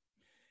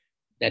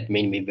 That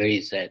made me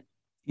very sad.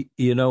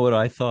 You know what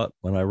I thought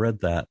when I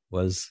read that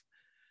was,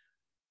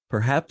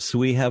 perhaps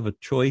we have a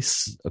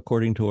choice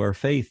according to our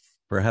faith.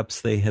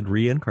 Perhaps they had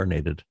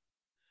reincarnated.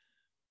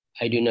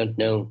 I do not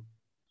know.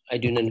 I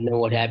do not know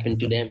what happened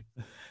to them.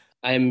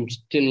 I'm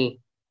still,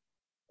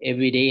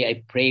 every day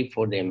I pray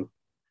for them.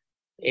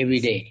 Every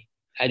day.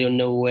 I don't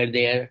know where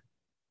they are.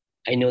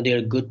 I know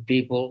they're good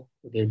people.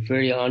 They're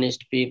very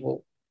honest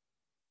people.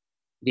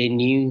 They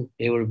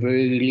were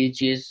very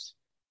religious.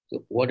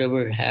 So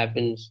whatever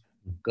happens,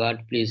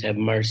 God, please have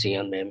mercy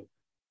on them.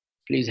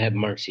 Please have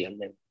mercy on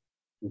them.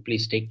 And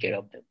please take care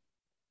of them.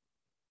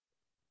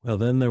 Well,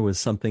 then there was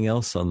something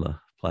else on the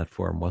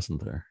platform,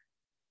 wasn't there?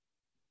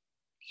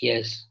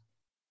 Yes.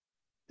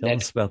 Tell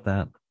us about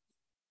that.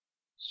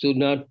 So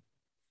not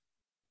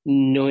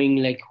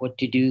knowing what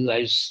to do, I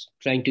was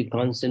trying to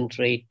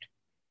concentrate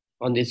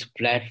on this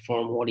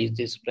platform. What is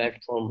this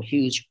platform?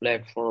 Huge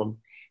platform.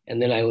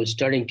 And then I was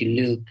starting to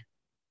look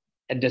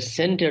at the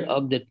center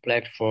of that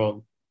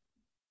platform.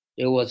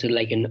 There was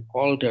an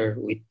altar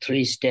with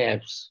 3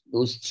 steps.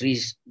 Those 3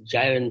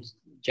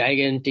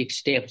 gigantic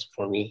steps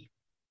for me.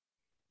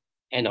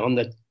 And on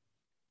the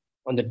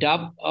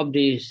top of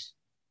the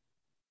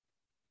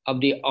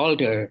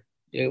altar,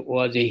 there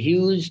was a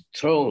huge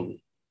throne.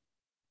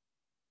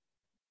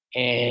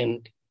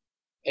 And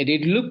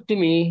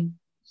it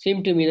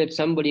seemed to me that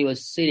somebody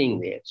was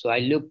sitting there. So I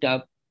looked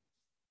up,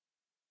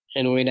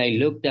 and when I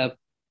looked up,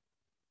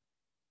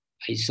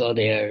 I saw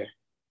there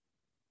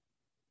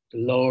the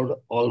Lord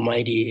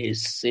Almighty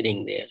is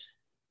sitting there.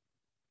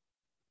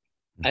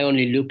 I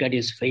only looked at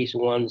his face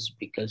once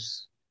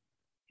because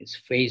his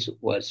face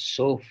was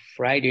so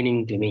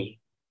frightening to me,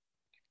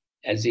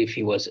 as if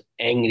he was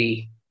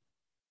angry,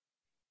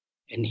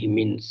 and he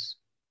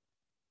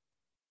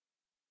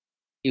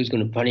was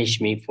going to punish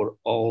me for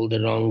all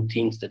the wrong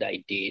things that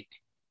I did.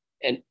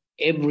 And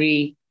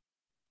every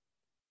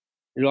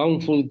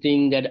wrongful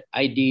thing that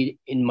I did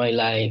in my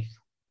life,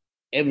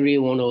 every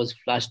one was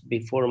flashed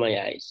before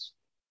my eyes.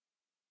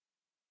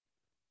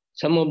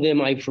 Some of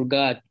them I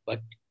forgot,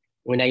 but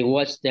when I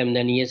watched them,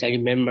 then yes, I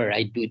remember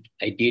I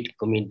did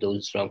commit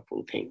those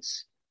wrongful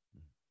things.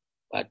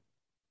 But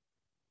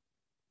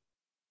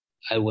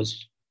I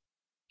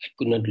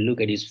could not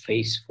look at his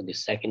face for the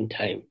second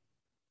time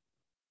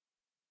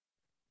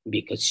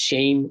because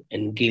shame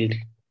and guilt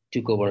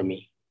took over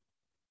me.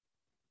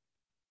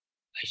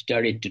 I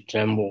started to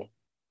tremble.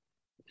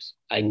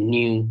 I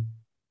knew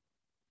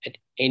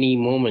any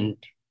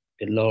moment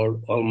the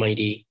Lord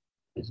Almighty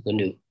is going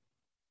to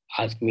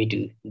ask me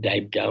to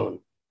dive down.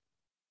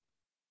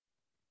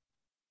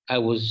 I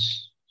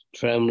was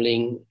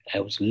trembling. I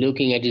was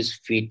looking at his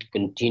feet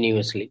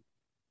continuously,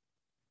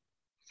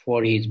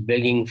 for he's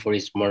begging for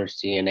his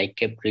mercy, and I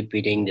kept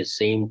repeating the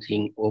same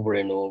thing over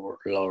and over.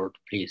 Lord,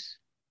 please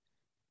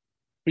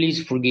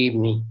forgive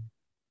me.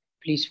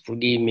 Please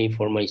forgive me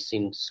for my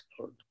sins,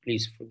 Lord.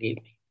 Please forgive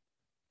me.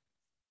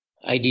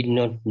 I did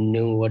not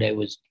know what I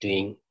was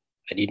doing.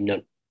 I did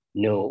not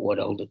know what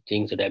all the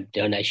things that I've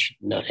done. I should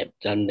not have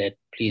done that.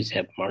 Please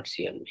have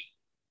mercy on me.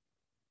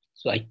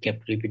 So I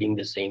kept repeating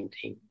the same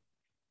thing.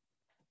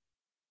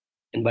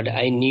 But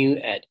I knew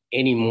at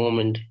any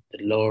moment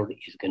the Lord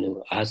is going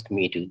to ask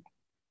me to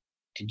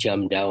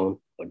jump down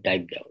or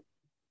dive down.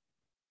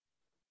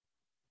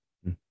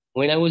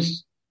 When I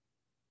was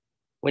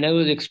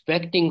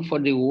expecting for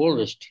the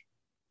worst,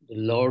 the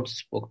Lord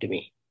spoke to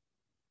me.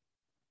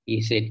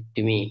 He said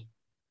to me,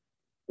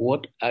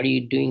 "What are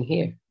you doing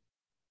here?"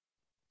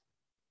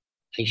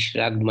 I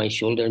shrugged my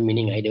shoulder,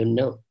 meaning I don't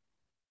know.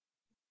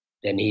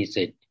 Then he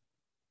said,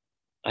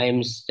 "I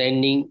am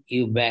sending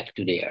you back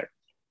to the earth.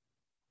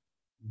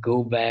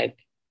 Go back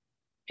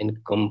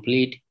and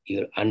complete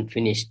your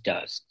unfinished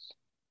tasks.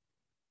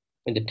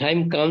 When the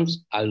time comes,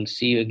 I'll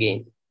see you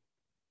again."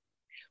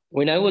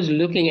 When I was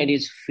looking at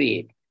his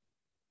feet,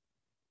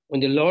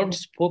 when the Lord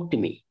spoke to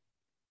me,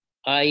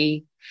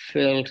 I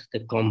felt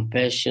the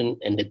compassion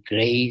and the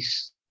grace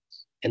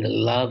and the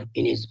love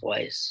in his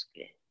voice.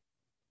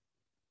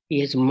 He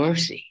has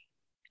mercy.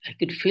 I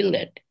could feel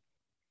that.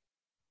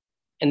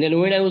 And then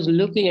when I was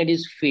looking at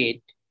his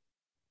feet,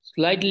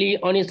 slightly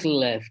on his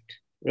left,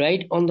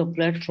 right on the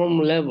platform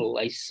level,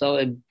 I saw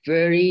a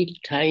very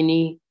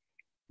tiny,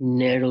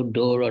 narrow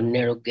door or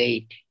narrow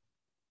gate.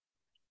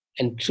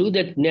 And through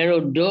that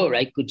narrow door,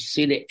 I could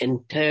see the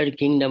entire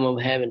kingdom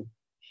of heaven.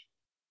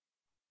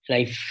 And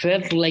I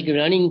felt like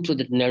running through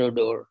that narrow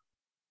door.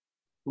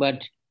 But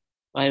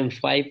I am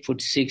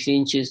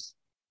 5'6",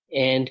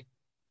 and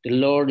the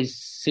Lord is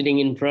sitting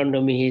in front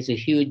of me. He's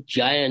a huge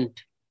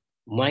giant,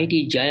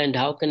 mighty giant.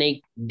 How can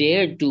I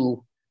dare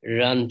to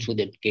run through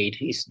that gate?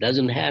 It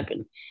doesn't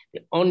happen.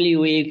 The only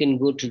way you can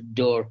go to the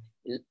door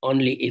is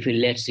only if he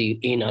lets you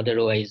in.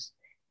 Otherwise,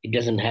 it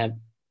doesn't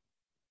happen.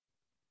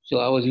 So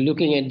I was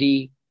looking at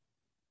the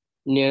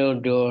narrow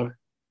door,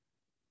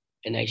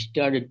 and I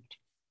started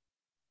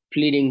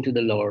pleading to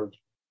the Lord.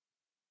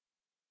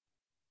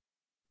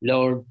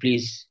 "Lord,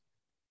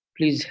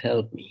 please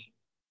help me.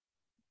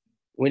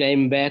 When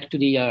I'm back to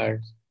the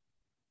yard,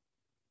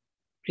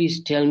 please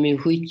tell me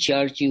which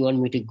church you want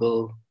me to go,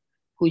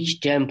 which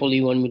temple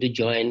you want me to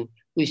join,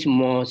 which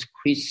mosque,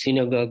 which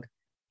synagogue,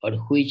 or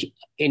which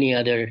any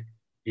other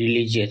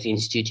religious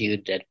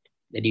institute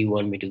that you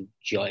want me to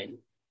join."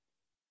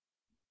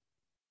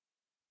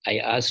 I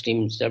asked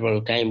him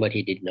several times, but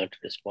he did not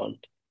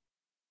respond.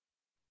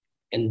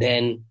 And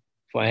then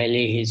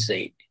finally he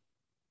said,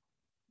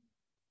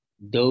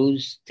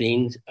 "Those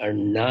things are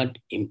not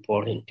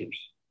important to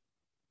me."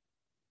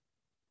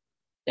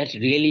 That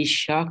really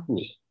shocked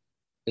me,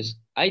 because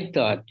I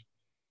thought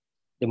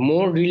the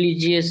more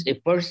religious a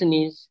person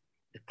is,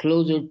 the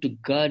closer to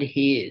God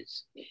he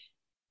is.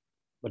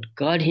 But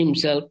God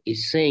himself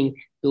is saying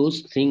those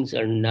things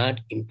are not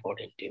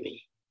important to me.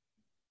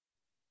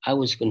 I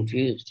was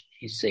confused.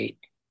 He said,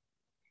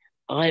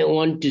 "I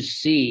want to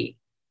see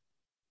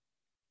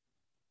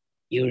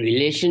your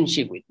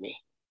relationship with me.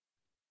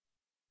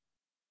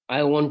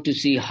 I want to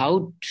see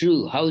how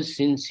true, how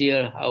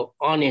sincere, how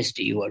honest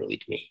you are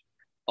with me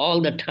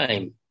all the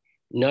time,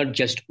 not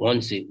just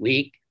once a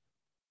week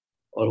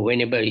or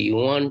whenever you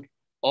want.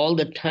 All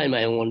the time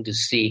I want to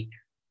see,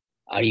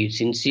 are you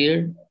sincere?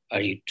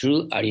 Are you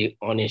true? Are you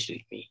honest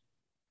with me?"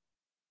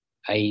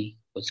 I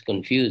was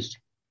confused.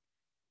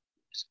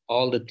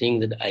 All the things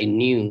that I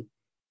knew,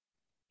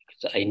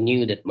 because I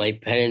knew that my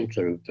parents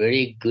were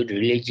very good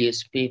religious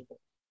people,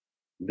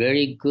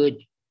 very good,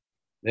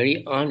 very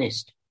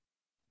honest.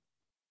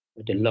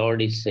 But the Lord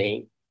is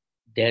saying,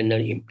 they're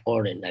not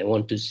important. I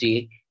want to see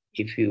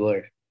if you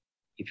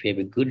have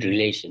a good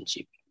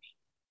relationship with me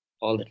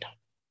all the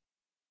time.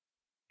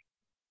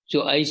 So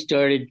I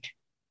started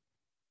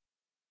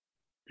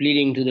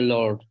pleading to the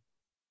Lord,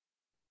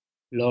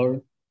 "Lord,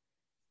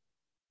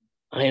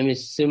 I am a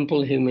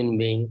simple human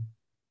being.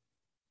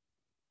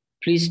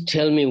 Please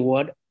tell me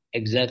what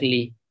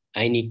exactly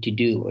I need to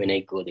do when I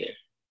go there."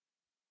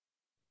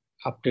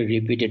 After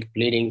repeated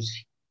pleadings,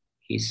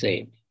 he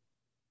said,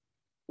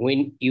 "When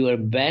you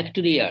are back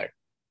to the earth,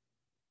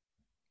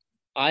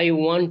 I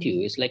want you,"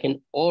 it's like an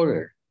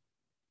order,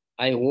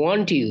 "I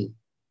want you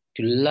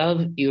to love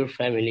your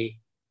family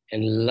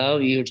and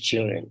love your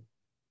children."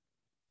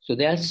 So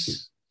that's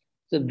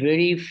the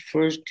very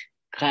first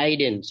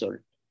guidance, or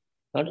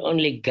not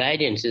only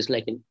guidance, it's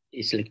like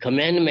a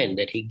commandment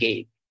that he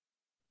gave.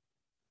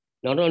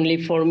 Not only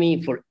for me,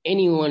 for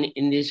anyone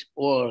in this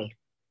world,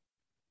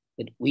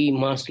 that we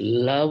must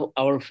love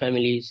our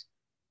families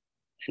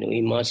and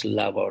we must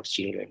love our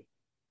children.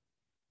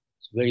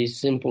 It's very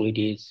simple it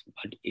is,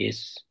 but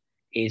it's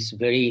is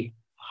very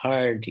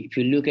hard. If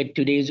you look at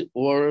today's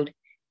world,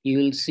 you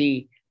will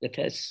see that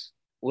that's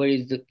where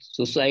is the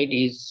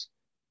society is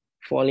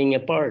falling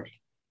apart.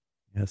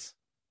 Yes.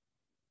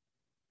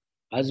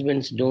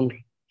 Husbands don't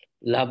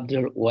love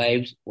their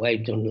wives.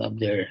 Wives don't love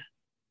their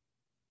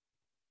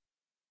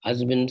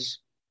husbands.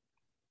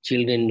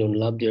 Children don't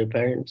love their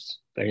parents.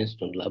 Parents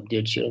don't love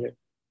their children.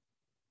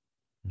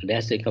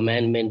 That's the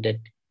commandment that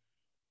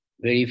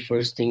very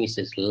first thing it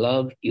says,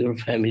 love your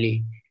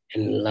family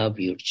and love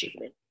your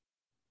children.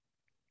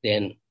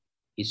 Then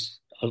he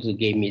also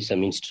gave me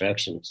some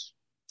instructions.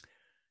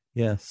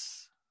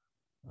 Yes.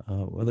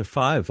 Well, there are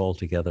 5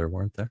 altogether,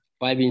 weren't there?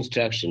 5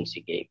 instructions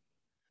he gave.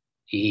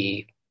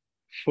 The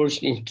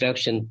first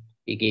instruction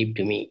he gave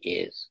to me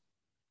is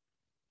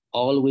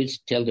always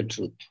tell the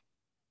truth.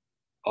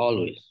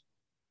 Always.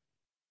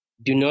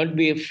 Do not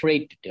be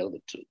afraid to tell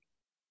the truth.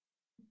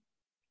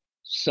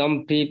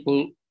 Some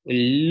people will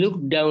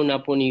look down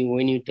upon you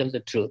when you tell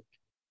the truth.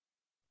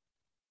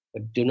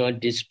 But do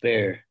not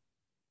despair.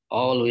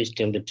 Always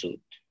tell the truth.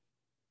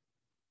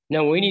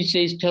 Now, when he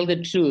says tell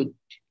the truth,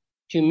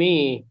 to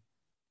me,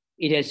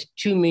 it has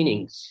 2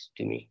 meanings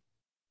to me.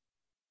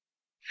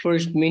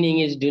 First meaning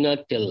is do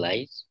not tell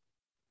lies.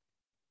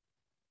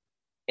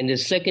 And the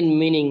second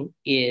meaning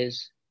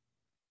is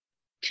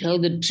tell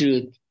the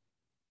truth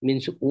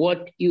means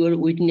what you are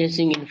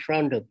witnessing in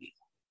front of you.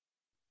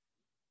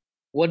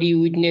 What are you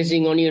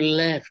witnessing on your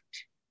left?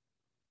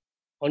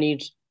 Where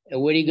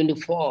are you going to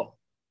fall?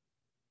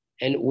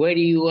 And where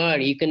you are,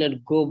 you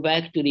cannot go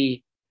back to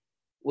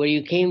where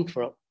you came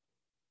from.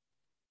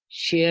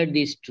 Share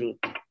this truth.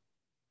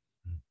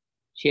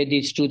 Share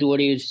this truth. What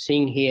are you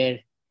seeing here?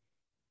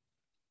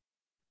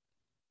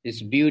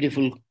 This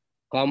beautiful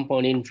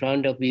compound in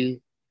front of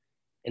you,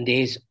 and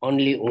there is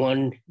only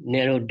one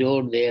narrow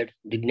door there,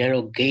 the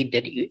narrow gate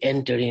that you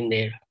enter in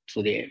there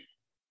through there.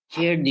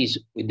 Share this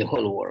with the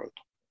whole world.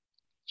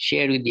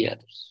 Share with the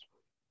others.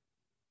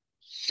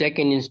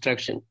 Second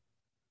instruction,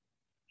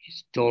 he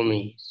told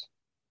me,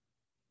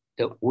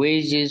 the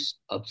wages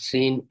of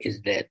sin is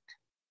death.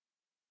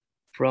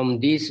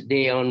 From this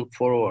day on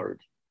forward,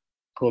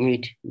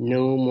 commit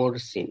no more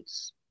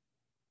sins.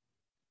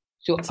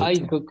 So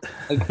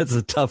that's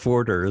a tough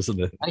order, isn't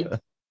it?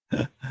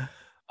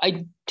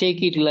 I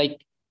take it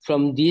like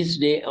from this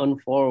day on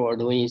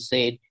forward, when he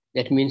said,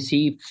 that means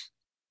he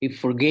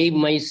forgave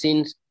my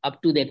sins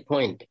up to that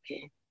point.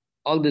 Okay?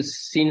 All the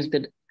sins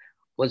that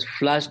was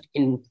flashed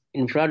in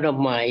front of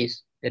my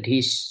eyes that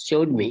he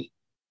showed me,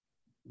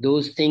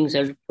 those things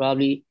are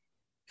probably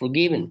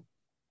forgiven.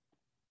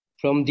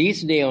 From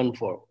this day on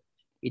forward,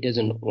 he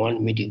doesn't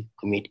want me to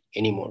commit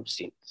any more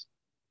sins.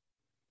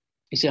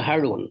 It's a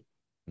hard one.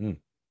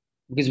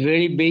 Because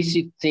very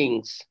basic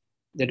things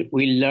that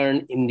we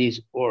learn in this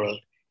world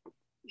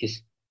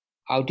is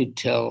how to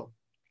tell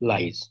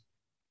lies,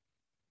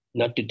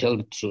 not to tell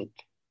the truth.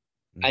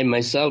 I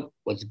myself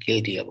was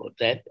guilty about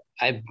that.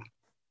 I've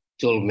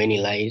told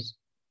many lies.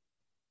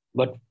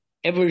 But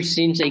ever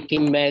since I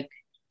came back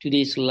to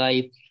this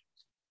life,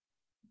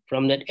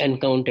 from that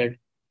encounter,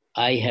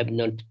 I have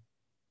not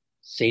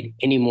said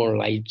any more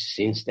lies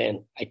since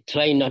then. I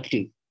try not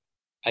to.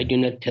 I do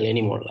not tell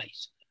any more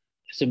lies.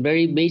 It's a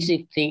very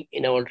basic thing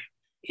in our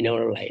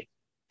life.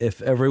 If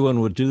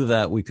everyone would do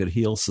that, we could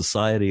heal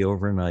society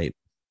overnight.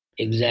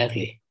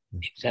 Exactly.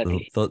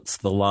 That's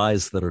the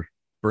lies that are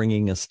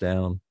bringing us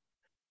down.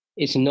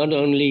 It's not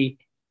only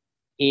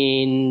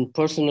in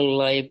personal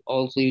life,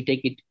 also you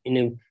take it in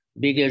a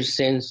bigger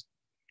sense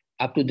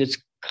up to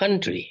this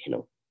country.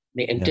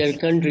 The entire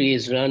country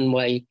is run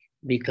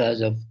because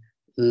of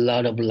a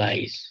lot of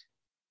lies.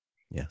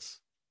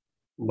 Yes.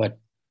 But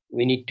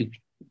we need to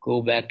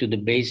go back to the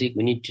basic.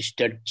 We need to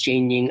start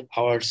changing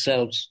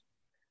ourselves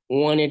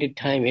one at a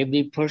time,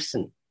 every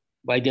person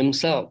by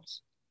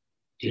themselves.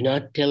 Do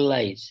not tell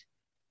lies.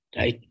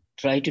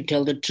 Try to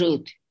tell the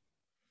truth.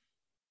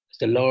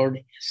 The Lord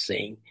is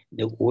saying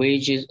the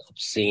wages of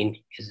sin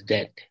is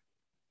death.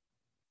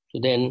 So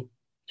then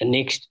the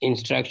next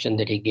instruction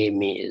that he gave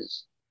me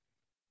is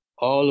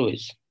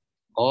always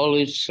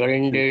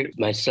surrender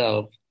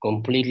myself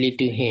completely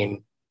to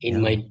him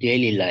in my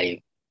daily life.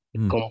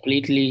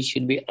 Completely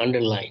should be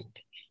underlined.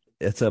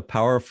 It's a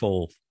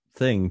powerful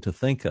thing to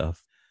think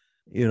of.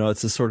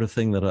 It's the sort of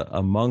thing that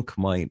a monk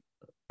might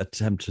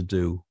attempt to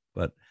do,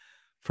 but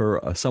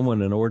for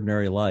someone in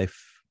ordinary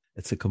life,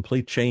 it's a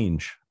complete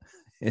change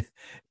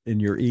in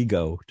your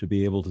ego to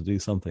be able to do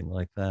something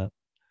like that.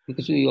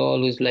 Because we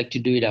always like to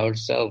do it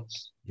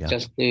ourselves. Yeah.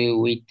 Just the way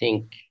we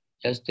think.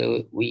 Just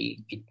the way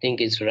we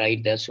think is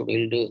right, that's what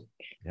we'll do.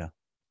 Yeah.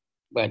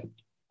 But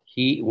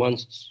he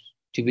wants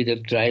to be the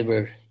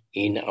driver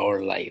in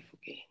our life.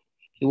 Okay?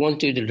 He wants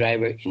to be the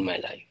driver in my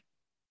life.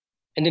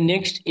 And the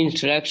next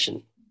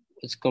instruction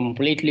was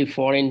completely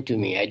foreign to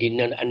me. I did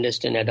not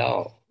understand at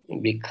all,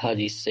 because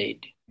he said,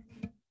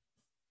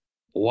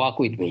 walk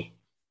with me.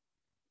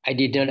 I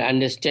did not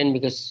understand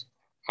because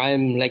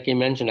I'm, like I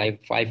mentioned, I'm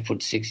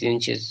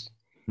 5'6".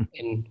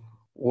 And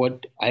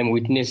what I'm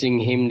witnessing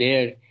him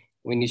there,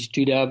 when he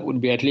stood up,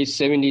 would be at least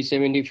 70,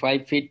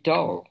 75 feet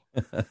tall.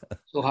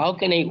 So how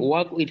can I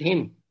walk with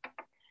him?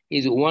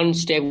 His one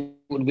step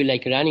would be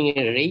like running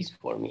a race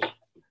for me,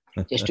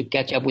 just to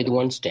catch up with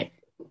one step.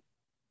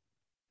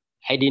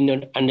 I did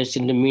not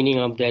understand the meaning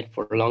of that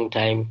for a long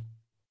time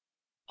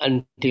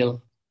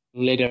until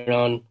later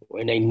on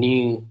when I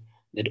knew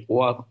that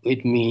walk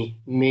with me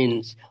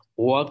means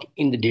walk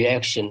in the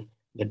direction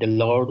that the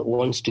Lord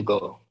wants to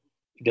go.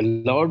 If the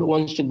Lord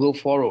wants to go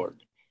forward,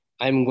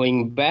 I'm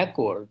going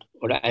backward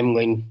or I'm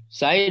going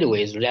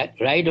sideways,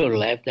 right or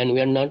left, then we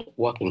are not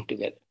walking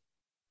together.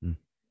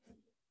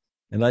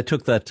 And I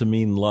took that to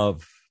mean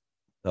love.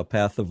 The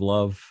path of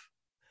love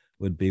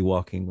would be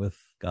walking with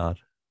God.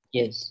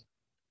 Yes.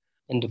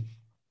 And the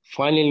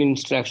final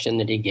instruction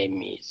that he gave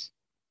me is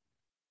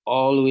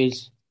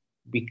always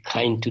be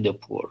kind to the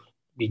poor,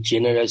 be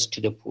generous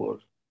to the poor.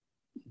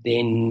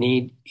 They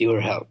need your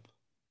help.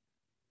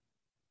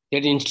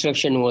 That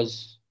instruction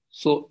was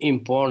so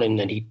important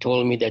that he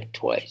told me that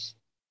twice.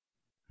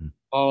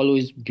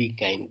 Always be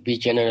kind, be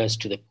generous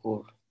to the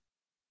poor.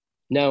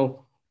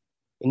 Now,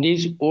 in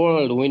this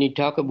world, when you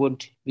talk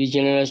about be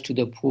generous to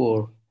the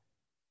poor,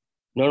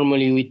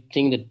 normally we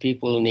think that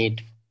people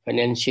need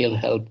financial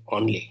help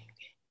only.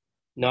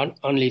 Not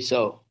only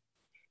so,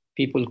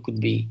 people could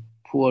be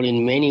poor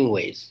in many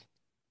ways.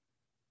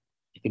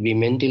 They could be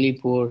mentally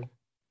poor,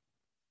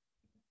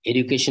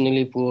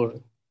 educationally poor,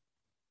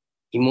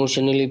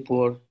 emotionally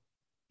poor,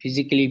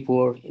 physically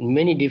poor, in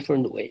many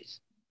different ways.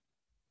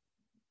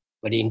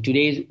 But in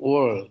today's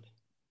world,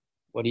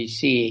 what you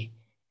see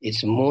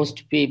is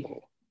most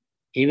people,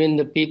 even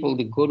the people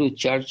that go to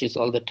churches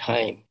all the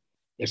time,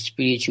 they're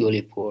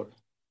spiritually poor.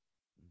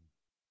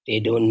 They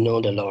don't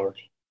know the Lord.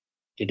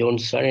 They don't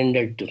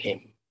surrender to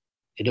him.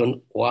 They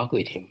don't walk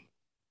with him.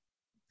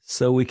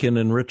 So we can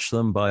enrich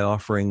them by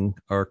offering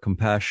our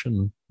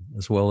compassion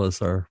as well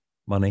as our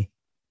money.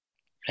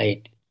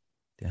 Right.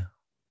 Yeah.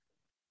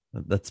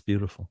 That's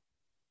beautiful.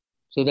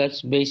 So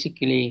that's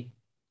basically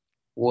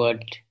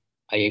what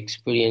I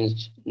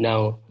experienced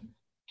now.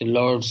 The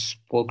Lord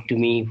spoke to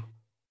me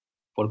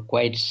for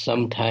quite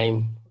some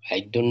time.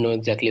 I don't know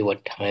exactly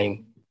what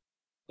time,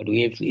 but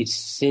it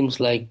seems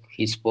like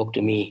he spoke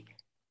to me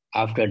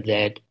after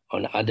that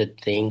on other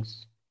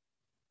things.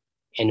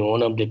 And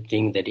one of the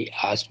things that he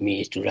asked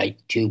me is to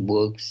write 2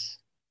 books.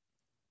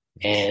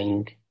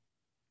 And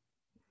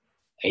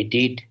I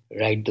did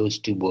write those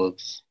 2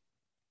 books.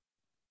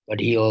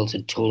 But he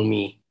also told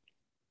me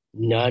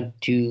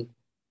not to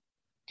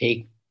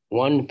take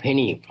 1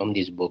 penny from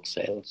these book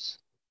sales.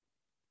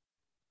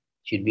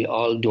 It should be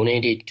all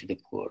donated to the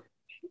poor.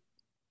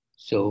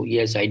 So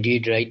yes, I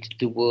did write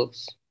 2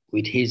 books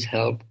with his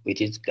help, with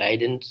his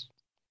guidance.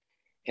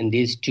 And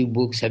these 2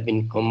 books have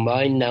been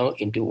combined now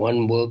into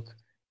 1 book.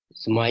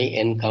 It's My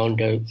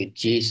Encounter with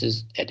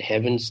Jesus at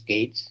Heaven's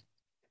Gates.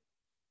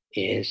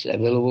 It's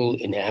available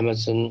in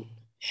Amazon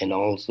and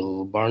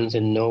also Barnes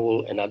and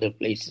Noble and other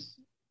places.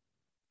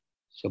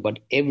 So, but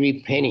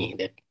every penny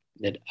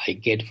that I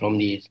get from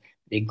these,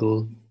 they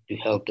go to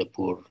help the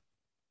poor.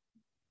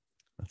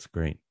 That's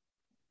great.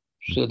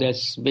 So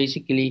that's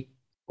basically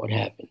what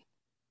happened.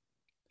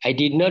 I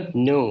did not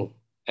know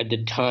at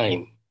the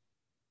time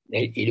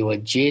that it was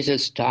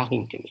Jesus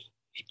talking to me.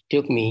 It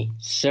took me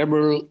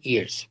several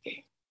years.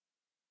 Okay?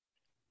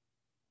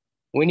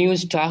 When he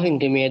was talking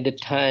to me at the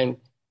time,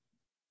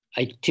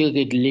 I took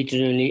it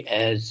literally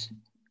as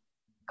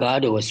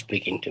God was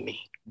speaking to me.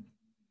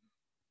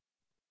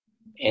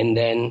 And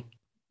then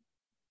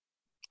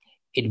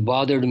it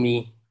bothered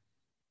me.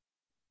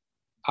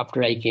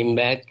 After I came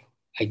back,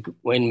 I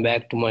went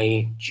back to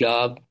my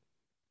job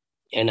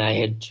and I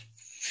had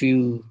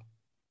few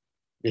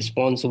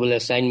responsible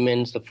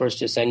assignments. The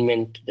first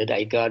assignment that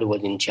I got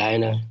was in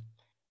China.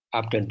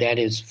 After that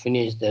is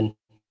finished, then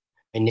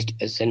my next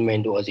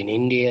assignment was in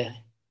India.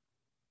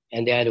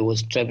 And there I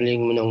was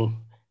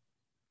traveling,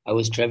 I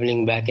was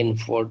traveling back and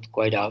forth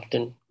quite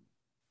often.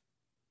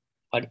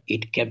 But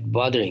it kept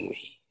bothering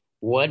me.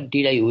 What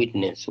did I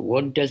witness?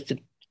 What does the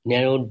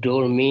narrow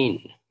door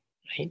mean?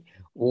 Right?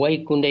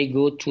 Why couldn't I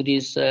go to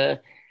these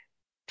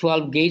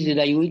 12 gates that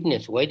I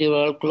witnessed? Why they were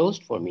all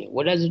closed for me?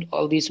 What does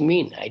all this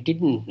mean? I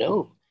didn't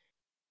know.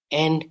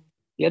 And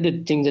the other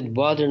thing that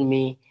bothered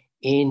me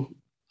in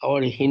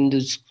our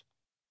Hindu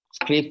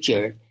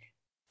scripture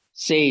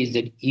says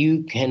that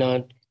you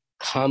cannot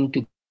come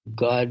to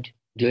God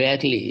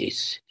directly.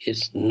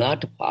 It's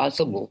not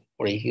possible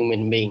for a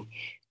human being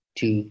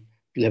to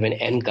have an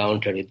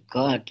encounter with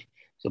God.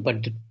 So,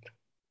 but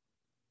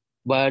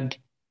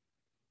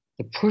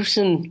the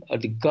person or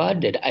the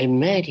God that I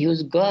met, he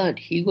was God.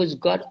 He was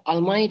God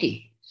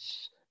Almighty.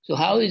 So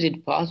how is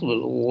it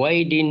possible?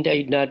 Why didn't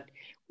I not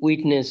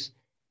witness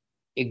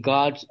a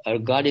god or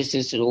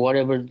goddesses or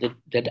whatever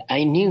that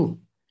I knew?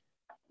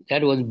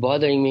 That was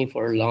bothering me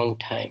for a long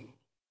time.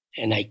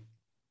 And I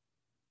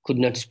could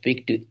not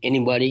speak to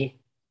anybody.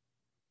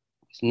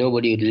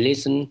 Nobody would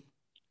listen.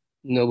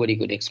 Nobody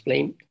could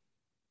explain.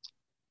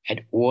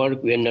 At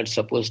work, we are not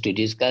supposed to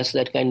discuss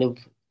that kind of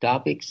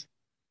topics.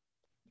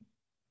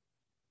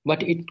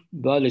 But it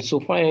got it.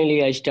 So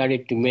finally, I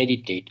started to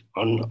meditate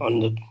on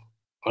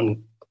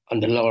on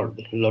the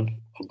Lord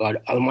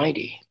God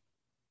Almighty.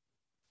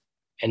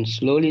 And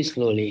slowly,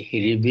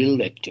 he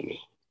revealed that to me.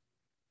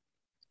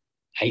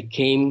 I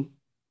came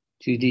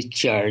to this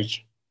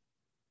church.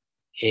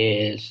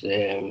 It's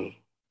a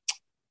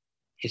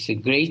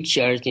great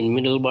church in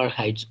Middleburg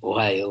Heights,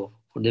 Ohio,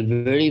 for the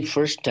very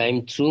first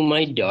time through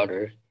my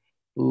daughter,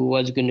 who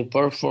was going to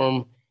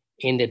perform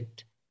in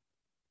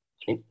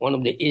one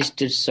of the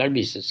Easter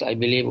services. I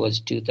believe it was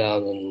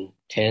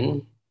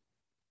 2010.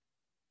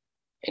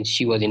 And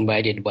she was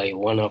invited by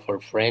one of her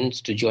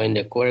friends to join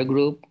the choir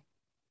group.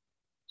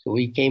 So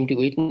we came to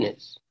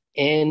witness.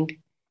 And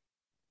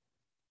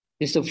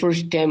this is the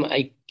first time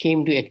I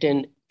came to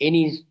attend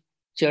any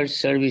church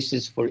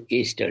services for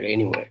Easter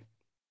anywhere.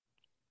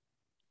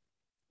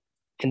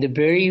 And the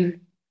very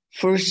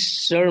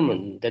first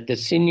sermon that the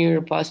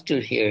senior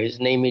pastor here,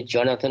 his name is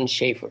Jonathan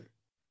Schaefer.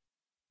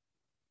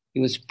 He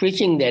was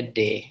preaching that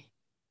day.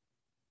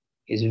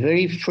 His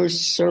very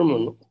first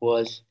sermon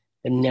was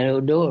The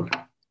Narrow Door.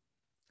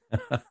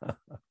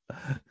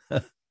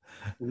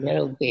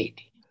 Narrow gate.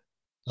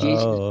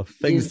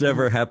 Things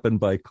never happen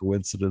by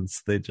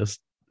coincidence. They just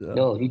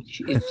no, it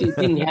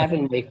didn't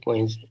happen by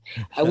coincidence.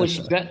 I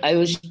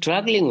was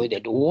struggling with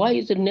it. Why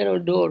is the narrow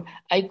door?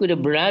 I could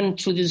have run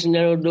through this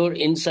narrow door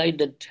inside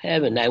the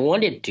heaven. I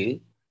wanted to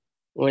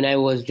when I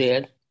was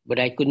there, but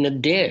I could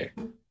not dare.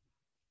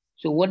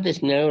 So what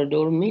does narrow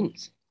door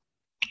means?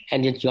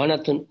 And yet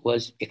Jonathan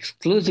was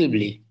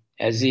exclusively,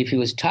 as if he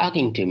was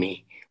talking to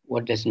me,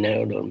 what does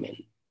narrow door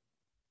mean?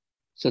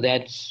 So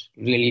that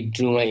really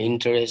drew my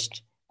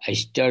interest. I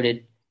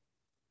started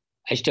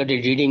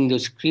reading the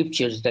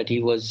scriptures that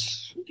he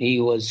was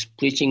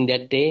preaching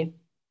that day.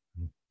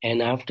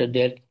 And after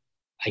that,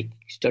 I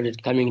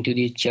started coming to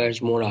this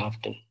church more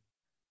often.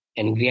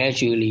 And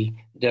gradually,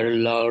 the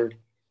Lord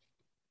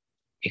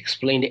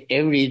explained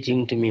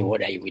everything to me,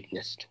 what I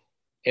witnessed.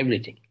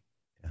 Everything.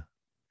 Yeah.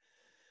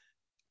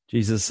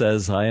 Jesus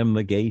says, I am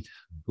the gate.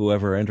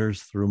 Whoever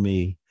enters through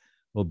me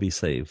will be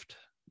saved.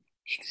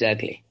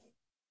 Exactly.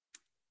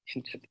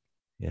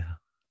 Yeah.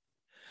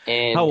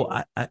 And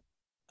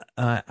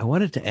I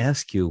wanted to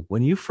ask you,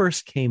 when you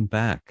first came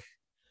back,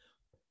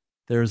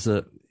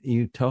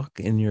 you talk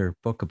in your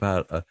book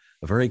about a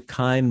very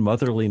kind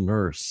motherly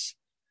nurse,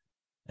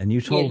 and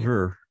you told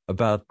her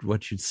about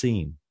what you'd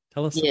seen.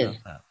 Tell us about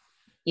that.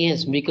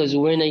 Yes, because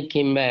when I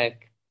came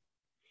back,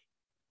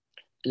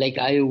 like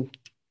I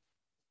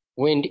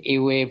went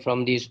away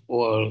from this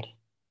world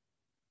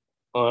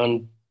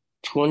on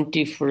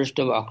 21st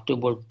of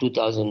October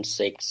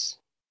 2006.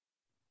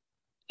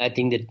 I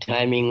think the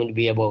timing would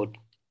be about,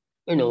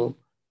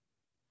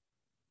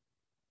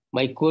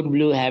 my code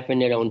blue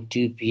happened around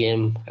 2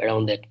 p.m.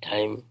 around that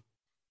time.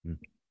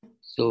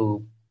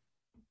 So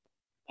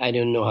I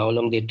don't know how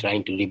long they're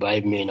trying to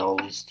revive me and all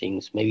these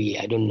things. Maybe,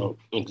 I don't know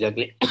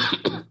exactly.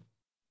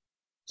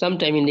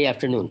 Sometime in the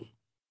afternoon.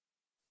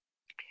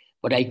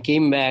 But I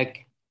came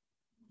back.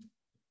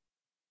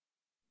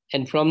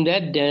 And from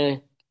that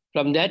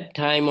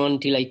time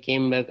until I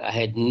came back, I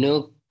had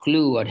no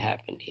clue what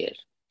happened here.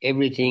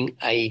 Everything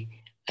I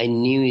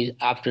knew is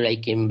after I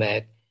came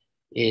back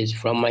is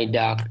from my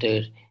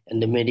doctor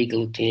and the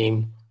medical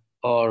team,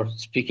 or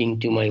speaking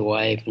to my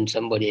wife and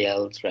somebody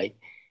else, right?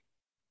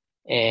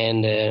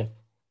 And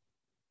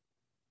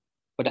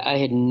but I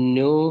had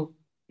no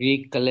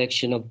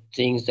recollection of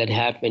things that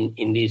happened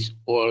in this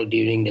world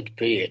during that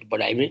period.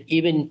 But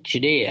even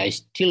today, I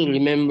still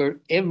remember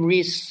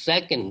every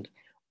second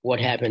what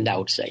happened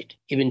outside.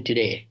 Even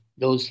today,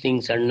 those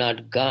things are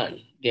not gone;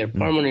 they're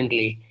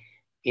permanently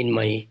in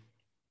my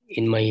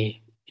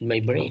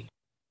brain.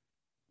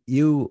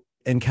 You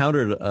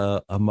encountered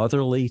a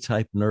motherly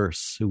type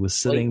nurse who was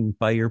sitting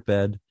by your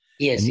bed.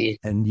 Yes,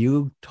 and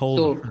you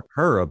told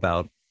her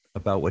about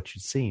what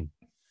you'd seen.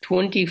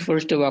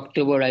 21st of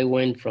October, I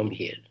went from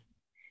here,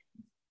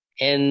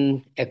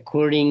 and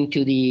according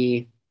to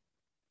the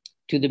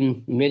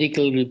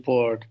medical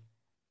report,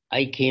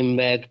 I came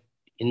back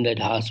in that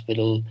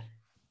hospital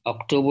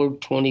October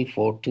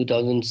 24,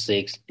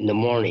 2006, in the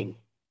morning,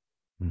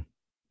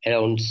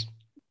 around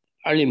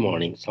early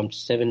morning, some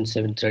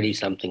 7:30,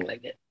 something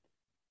like that.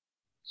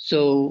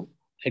 So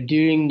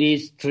during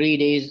these 3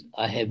 days,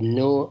 I have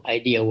no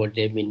idea what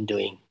they've been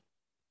doing.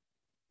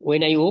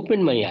 When I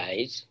opened my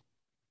eyes,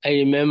 I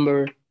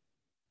remember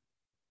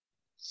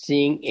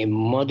seeing a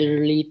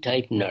motherly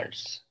type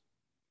nurse.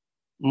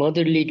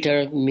 Motherly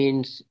type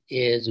means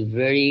is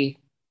very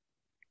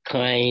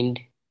kind,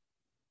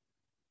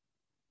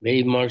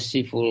 very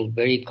merciful,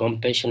 very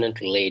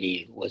compassionate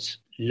lady was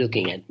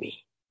looking at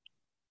me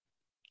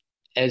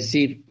as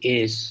if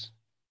is.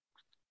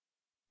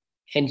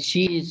 And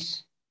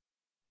she's,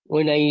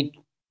 when I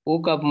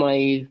woke up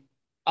my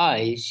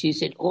eyes, she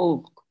said,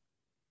 "Oh,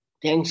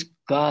 thanks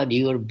God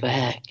you're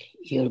back.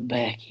 You're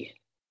back here."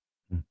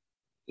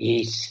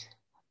 Yes.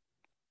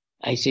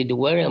 I said,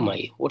 "Where am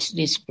I? What's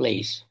this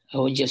place?" I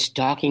was just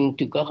talking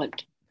to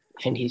God.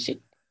 And he said,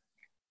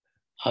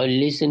 "I'll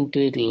listen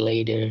to it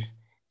later.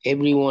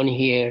 Everyone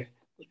here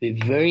will be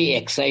very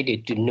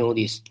excited to know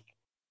this,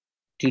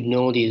 to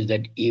notice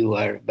that you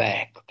are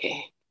back.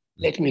 Okay,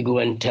 let me go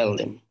and tell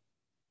them.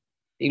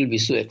 They'll be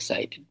so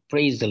excited.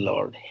 Praise the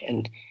Lord.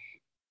 And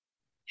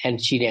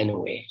she ran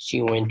away.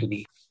 She went to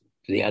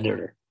the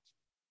other.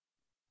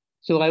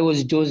 So I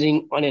was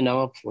dozing on and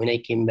off when I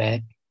came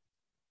back.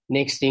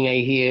 Next thing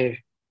I hear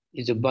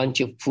is a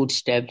bunch of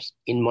footsteps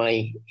in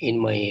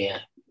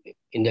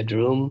that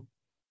room,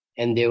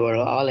 and they were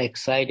all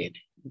excited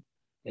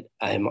that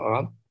I'm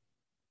up.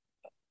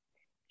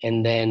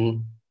 And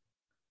then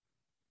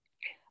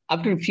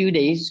after a few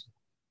days,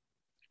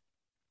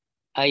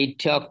 I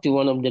talked to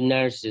one of the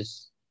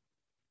nurses.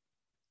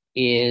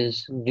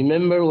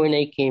 Remember when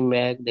I came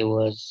back, there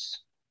was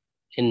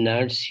a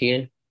nurse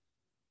here?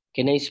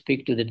 Can I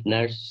speak to that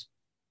nurse?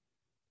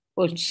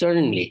 Oh,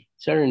 certainly.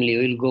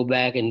 We'll go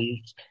back and,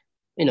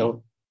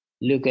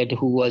 look at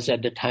who was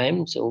at the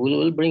time. So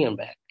we'll bring her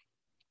back.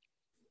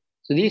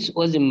 So this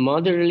was a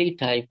motherly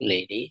type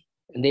lady.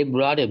 And they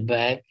brought her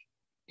back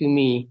to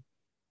me,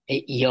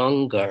 a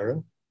young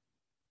girl.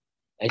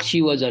 And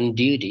she was on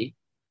duty.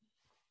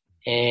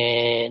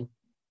 And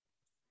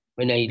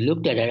when I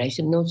looked at her, I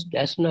said, no,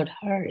 that's not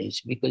her.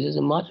 It's because it's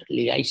a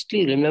motherly. I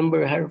still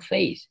remember her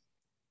face.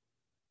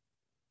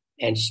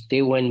 And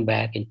they went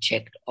back and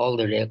checked all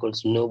the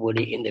records.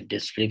 Nobody in the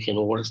description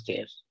was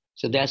there.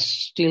 So that's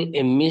still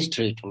a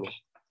mystery to me.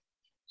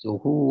 So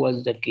who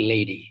was that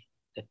lady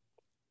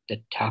that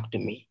talked to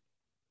me?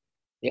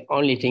 The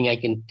only thing I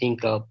can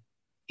think of,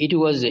 it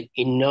was an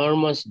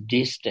enormous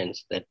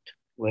distance that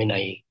when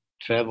I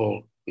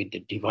travel with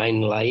the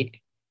divine light,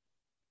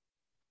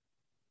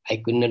 I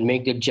could not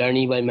make the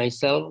journey by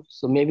myself.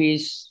 So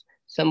maybe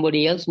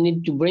somebody else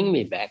need to bring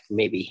me back,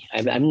 maybe.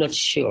 I'm not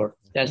sure.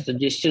 That's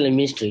still a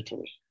mystery to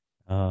me.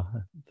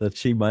 That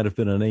she might have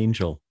been an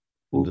angel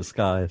in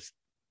disguise.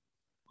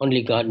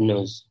 Only God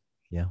knows.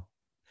 Yeah.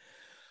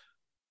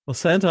 Well,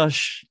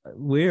 Santosh,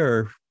 we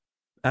are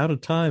out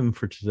of time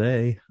for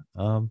today.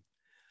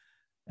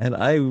 And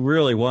I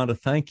really want to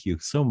thank you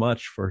so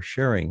much for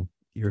sharing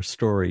your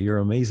story, your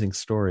amazing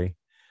story.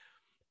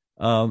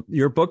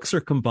 Your books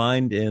are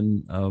combined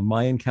in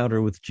My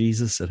Encounter with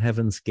Jesus at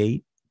Heaven's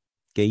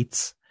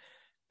Gates.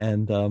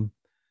 And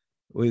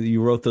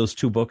you wrote those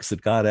two books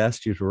that God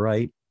asked you to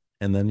write,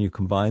 and then you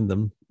combined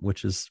them,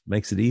 which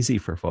makes it easy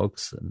for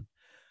folks. And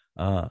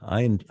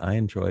I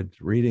enjoyed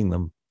reading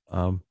them.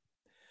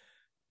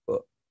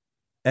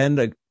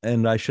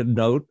 And I should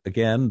note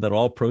again that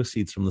all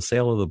proceeds from the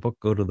sale of the book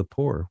go to the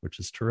poor, which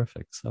is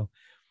terrific. So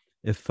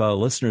if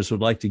listeners would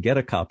like to get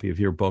a copy of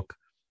your book,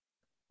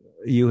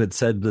 you had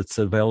said it's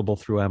available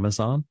through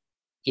Amazon?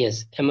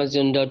 Yes,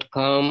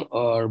 Amazon.com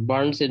or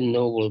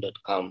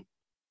BarnesandNoble.com.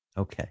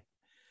 Okay.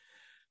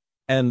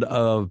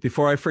 And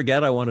before I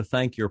forget, I want to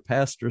thank your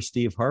pastor,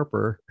 Steve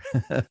Harper,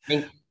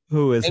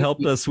 who has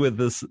helped us with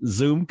this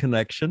Zoom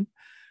connection.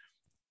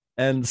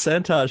 And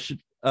Santosh,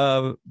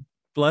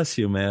 bless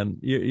you, man.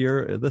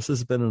 This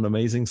has been an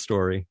amazing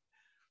story.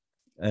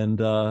 And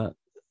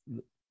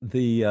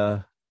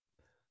the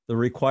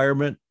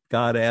requirement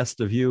God asked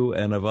of you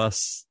and of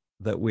us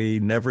that we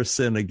never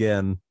sin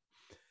again,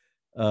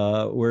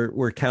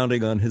 we're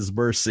counting on his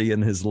mercy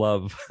and his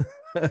love.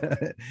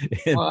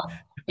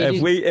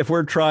 If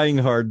we're trying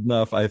hard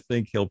enough, I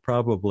think he'll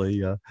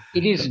probably.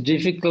 It is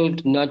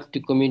difficult not to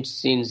commit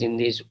sins in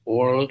this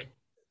world.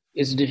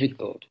 It's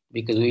difficult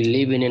because we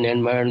live in an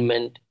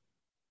environment.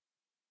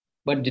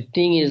 But the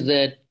thing is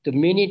that the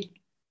minute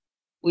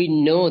we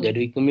know that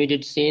we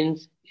committed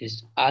sins,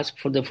 is ask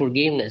for the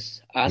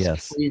forgiveness.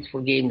 Ask for his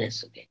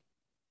forgiveness. Okay.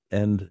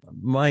 And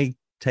my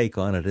take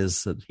on it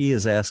is that he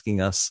is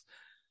asking us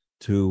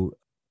to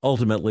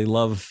ultimately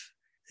love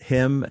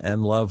him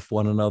and love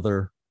one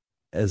another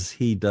as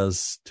he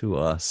does to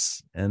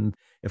us. And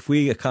if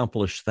we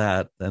accomplish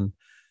that, then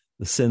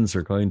the sins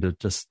are going to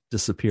just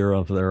disappear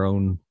of their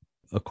own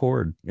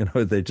accord.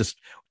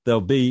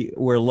 They'll be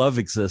where love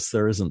exists.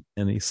 There isn't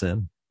any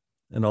sin.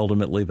 And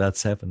ultimately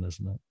that's heaven,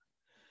 isn't it?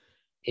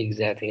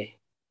 Exactly.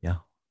 Yeah.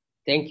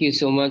 Thank you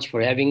so much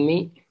for having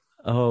me.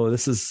 Oh,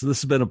 this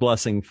has been a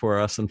blessing for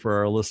us and for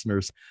our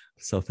listeners.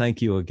 So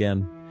thank you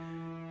again.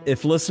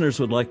 If listeners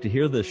would like to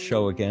hear this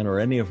show again, or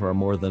any of our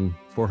more than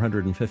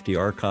 450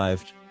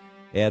 archived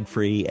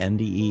ad-free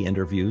NDE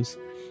interviews,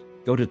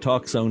 go to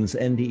TalkZone's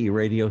NDE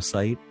Radio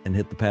site and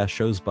hit the Past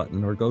Shows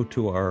button, or go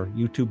to our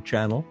YouTube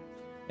channel,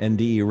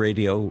 NDE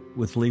Radio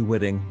with Lee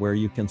Witting, where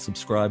you can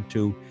subscribe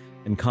to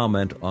and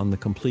comment on the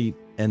complete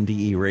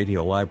NDE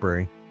Radio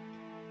library.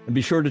 And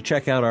be sure to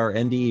check out our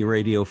NDE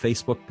Radio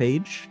Facebook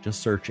page.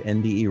 Just search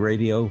NDE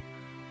Radio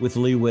with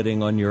Lee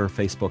Witting on your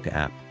Facebook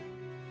app.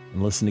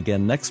 And listen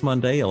again next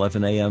Monday,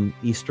 11 a.m.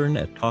 Eastern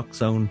at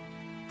TalkZone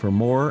for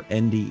more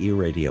NDE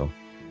Radio.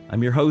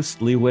 I'm your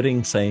host, Lee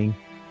Witting, saying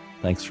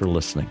thanks for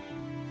listening.